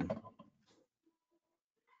furniture coming.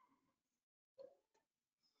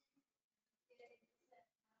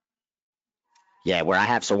 Yeah, where I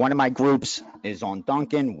have, so one of my groups is on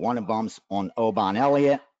Duncan, one of them's on Oban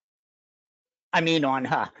Elliott. I mean on,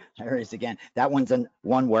 there it is again. That one's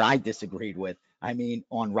one where I disagreed with. I mean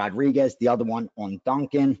on Rodriguez, the other one on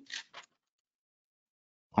Duncan.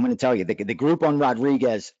 I'm going to tell you, the group on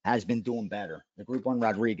Rodriguez has been doing better. The group on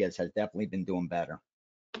Rodriguez has definitely been doing better.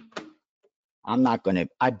 I'm not going to,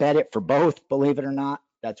 I bet it for both, believe it or not.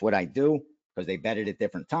 That's what I do because they bet it at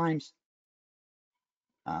different times.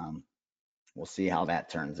 We'll see how that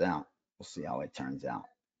turns out. We'll see how it turns out.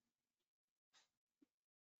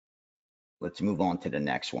 Let's move on to the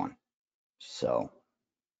next one. So,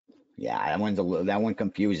 yeah, that one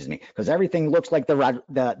confuses me because everything looks like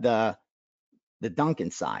the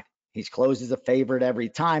Duncan side. He's closed as a favorite every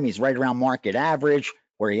time. He's right around market average,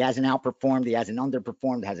 where he hasn't outperformed, he hasn't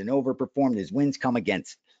underperformed, hasn't overperformed. His wins come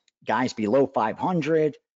against guys below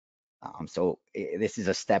 500. So this is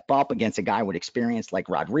a step up against a guy with experience like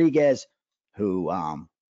Rodriguez, who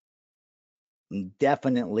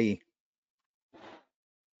definitely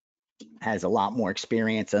has a lot more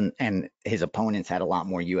experience, and his opponents had a lot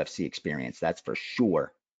more UFC experience. That's for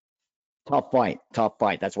sure. Tough fight.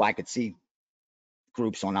 That's why I could see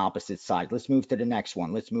groups on opposite sides. Let's move to the next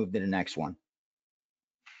one.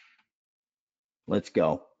 Let's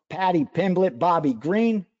go. Paddy Pimblett, Bobby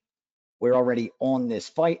Green. We're already on this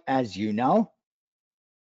fight, as you know.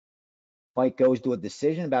 Fight goes to a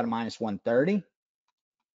decision, about a minus 130.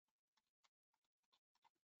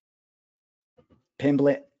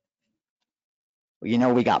 Pimblett. You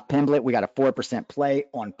know, we got Pimblett. We got a 4% play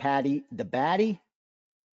on Paddy the Batty.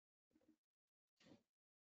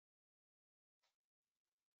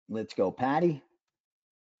 Let's go, Paddy.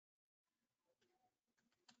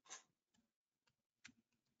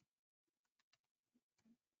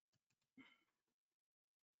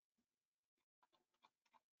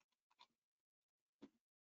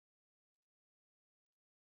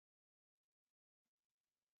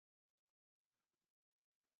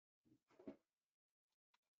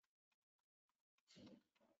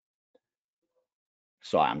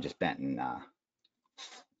 Sorry, I'm just betting,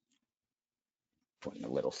 putting a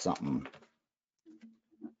little something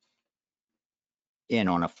in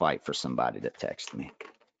on a fight for somebody to text me.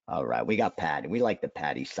 All right, we got Paddy. We like the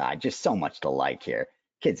Paddy side. Just so much to like here.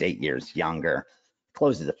 Kid's 8 years younger.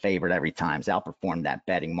 Closes a favorite every time. He's outperformed that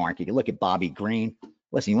betting market. You look at Bobby Green.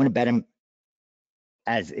 Listen, you want to bet him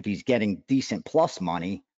as if he's getting decent plus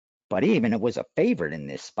money, but even it was a favorite in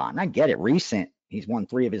this spot. And I get it, recent. He's won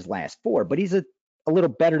 3 of his last 4, but he's a little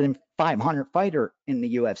better than 500 fighter in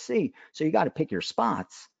the UFC. So you got to pick your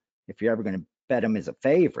spots if you're ever going to bet him as a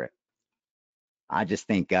favorite. I just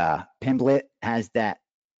think Pimblett has that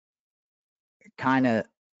kind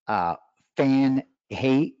of fan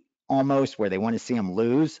hate almost, where they want to see him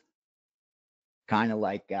lose, kind of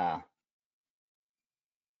like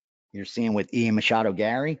you're seeing with Ian Machado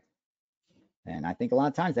Gary. And I think a lot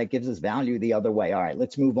of times that gives us value the other way. All right,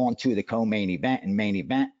 let's move on to the co-main event and main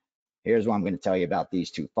event. Here's what I'm going to tell you about these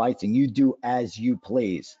two fights, and you do as you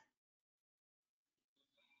please.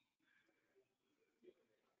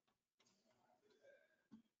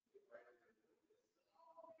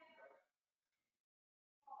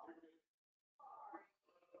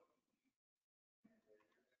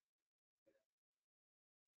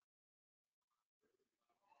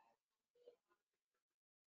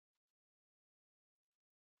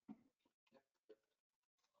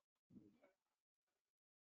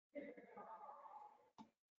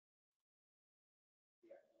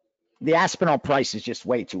 The Aspinall price is just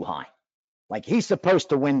way too high. Like, he's supposed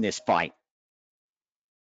to win this fight.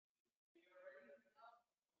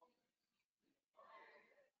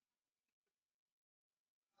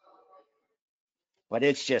 But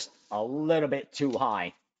it's just a little bit too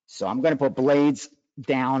high. So I'm going to put blades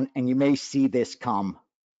down, and you may see this come.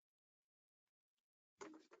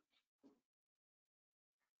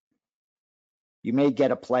 You may get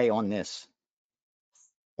a play on this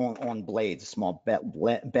on blades, a small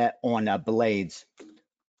bet on blades,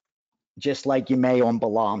 just like you may on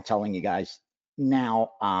Bilal. I'm telling you guys.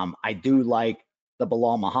 Now, I do like the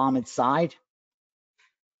Bilal Muhammad side.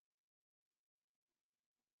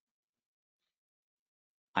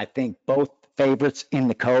 I think both favorites in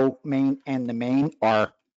the co-main and the main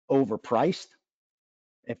are overpriced.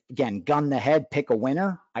 If, again, gun the head, pick a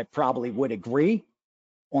winner, I probably would agree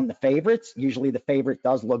on the favorites. Usually the favorite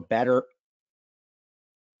does look better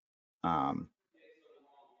on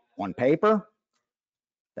paper.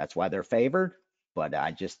 That's why they're favored. But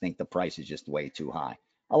I just think the price is just way too high.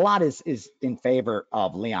 A lot is in favor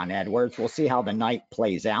of Leon Edwards. We'll see how the night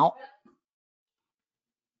plays out.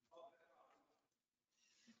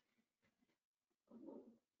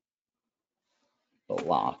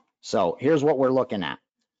 Bilal. So here's what we're looking at.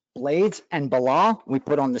 Blades and Bilal, we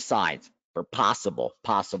put on the sides for possible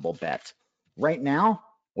bets. Right now,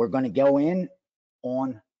 we're going to go in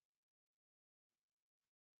on,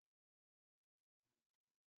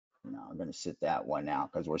 no, I'm going to sit that one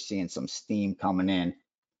out because we're seeing some steam coming in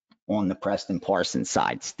on the Preston Parsons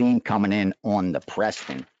side. Steam coming in on the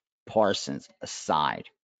Preston Parsons side.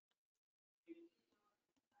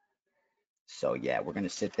 So yeah, we're going to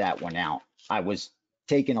sit that one out. I was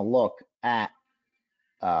taking a look at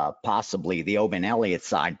possibly the Oban Elliott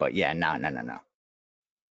side, but yeah, no.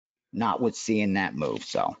 Not with seeing that move.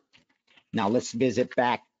 So now let's visit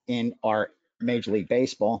back in our Major League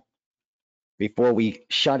Baseball before we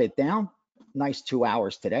shut it down. Nice 2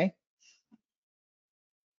 hours today.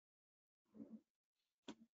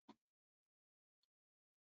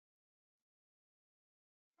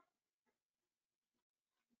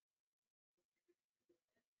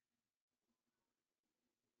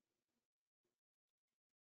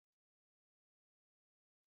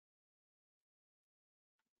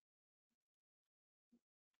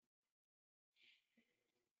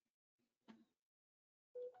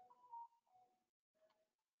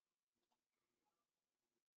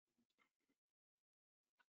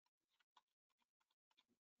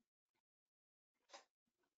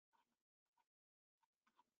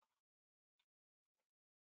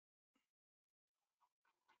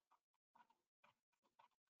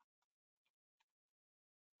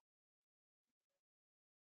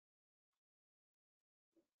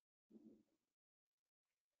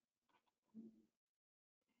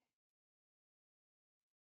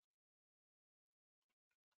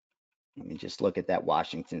 Let me just look at that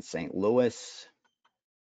Washington St. Louis.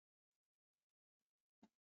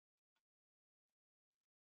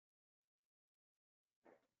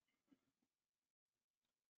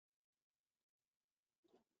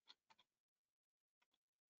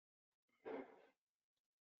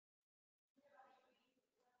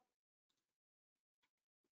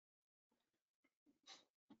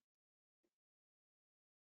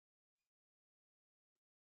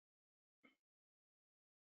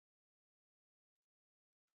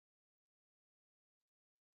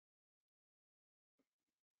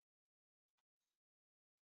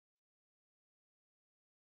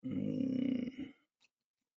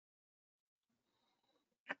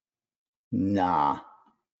 Nah,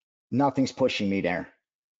 nothing's pushing me there.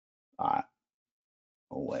 Oh,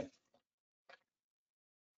 wait.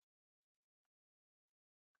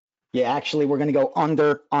 Yeah, actually, we're going to go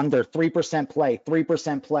under 3% play,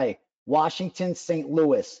 3% play. Washington, St.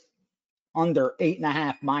 Louis, under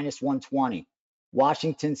 8.5 minus 120.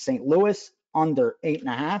 Washington, St. Louis, under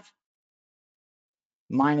 8.5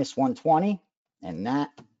 minus 120. And that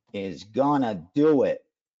is gonna do it.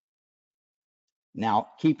 Now,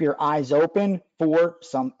 keep your eyes open for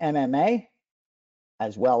some MMA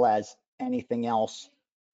as well as anything else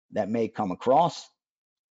that may come across.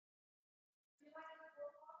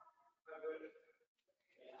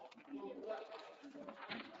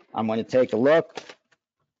 I'm going to take a look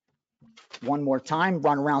one more time,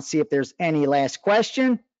 run around, see if there's any last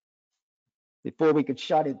question before we could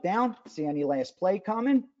shut it down. See any last play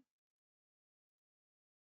coming.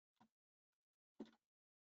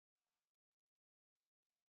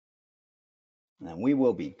 And we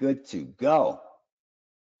will be good to go.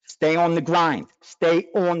 Stay on the grind. Stay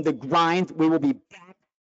on the grind. We will be back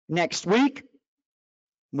next week.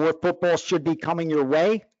 More football should be coming your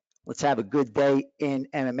way. Let's have a good day in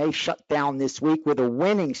MMA. Shut down this week with a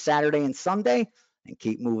winning Saturday and Sunday and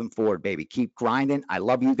keep moving forward, baby. Keep grinding. I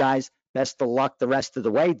love you guys. Best of luck the rest of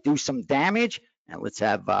the way. Do some damage and let's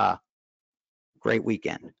have a great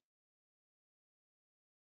weekend.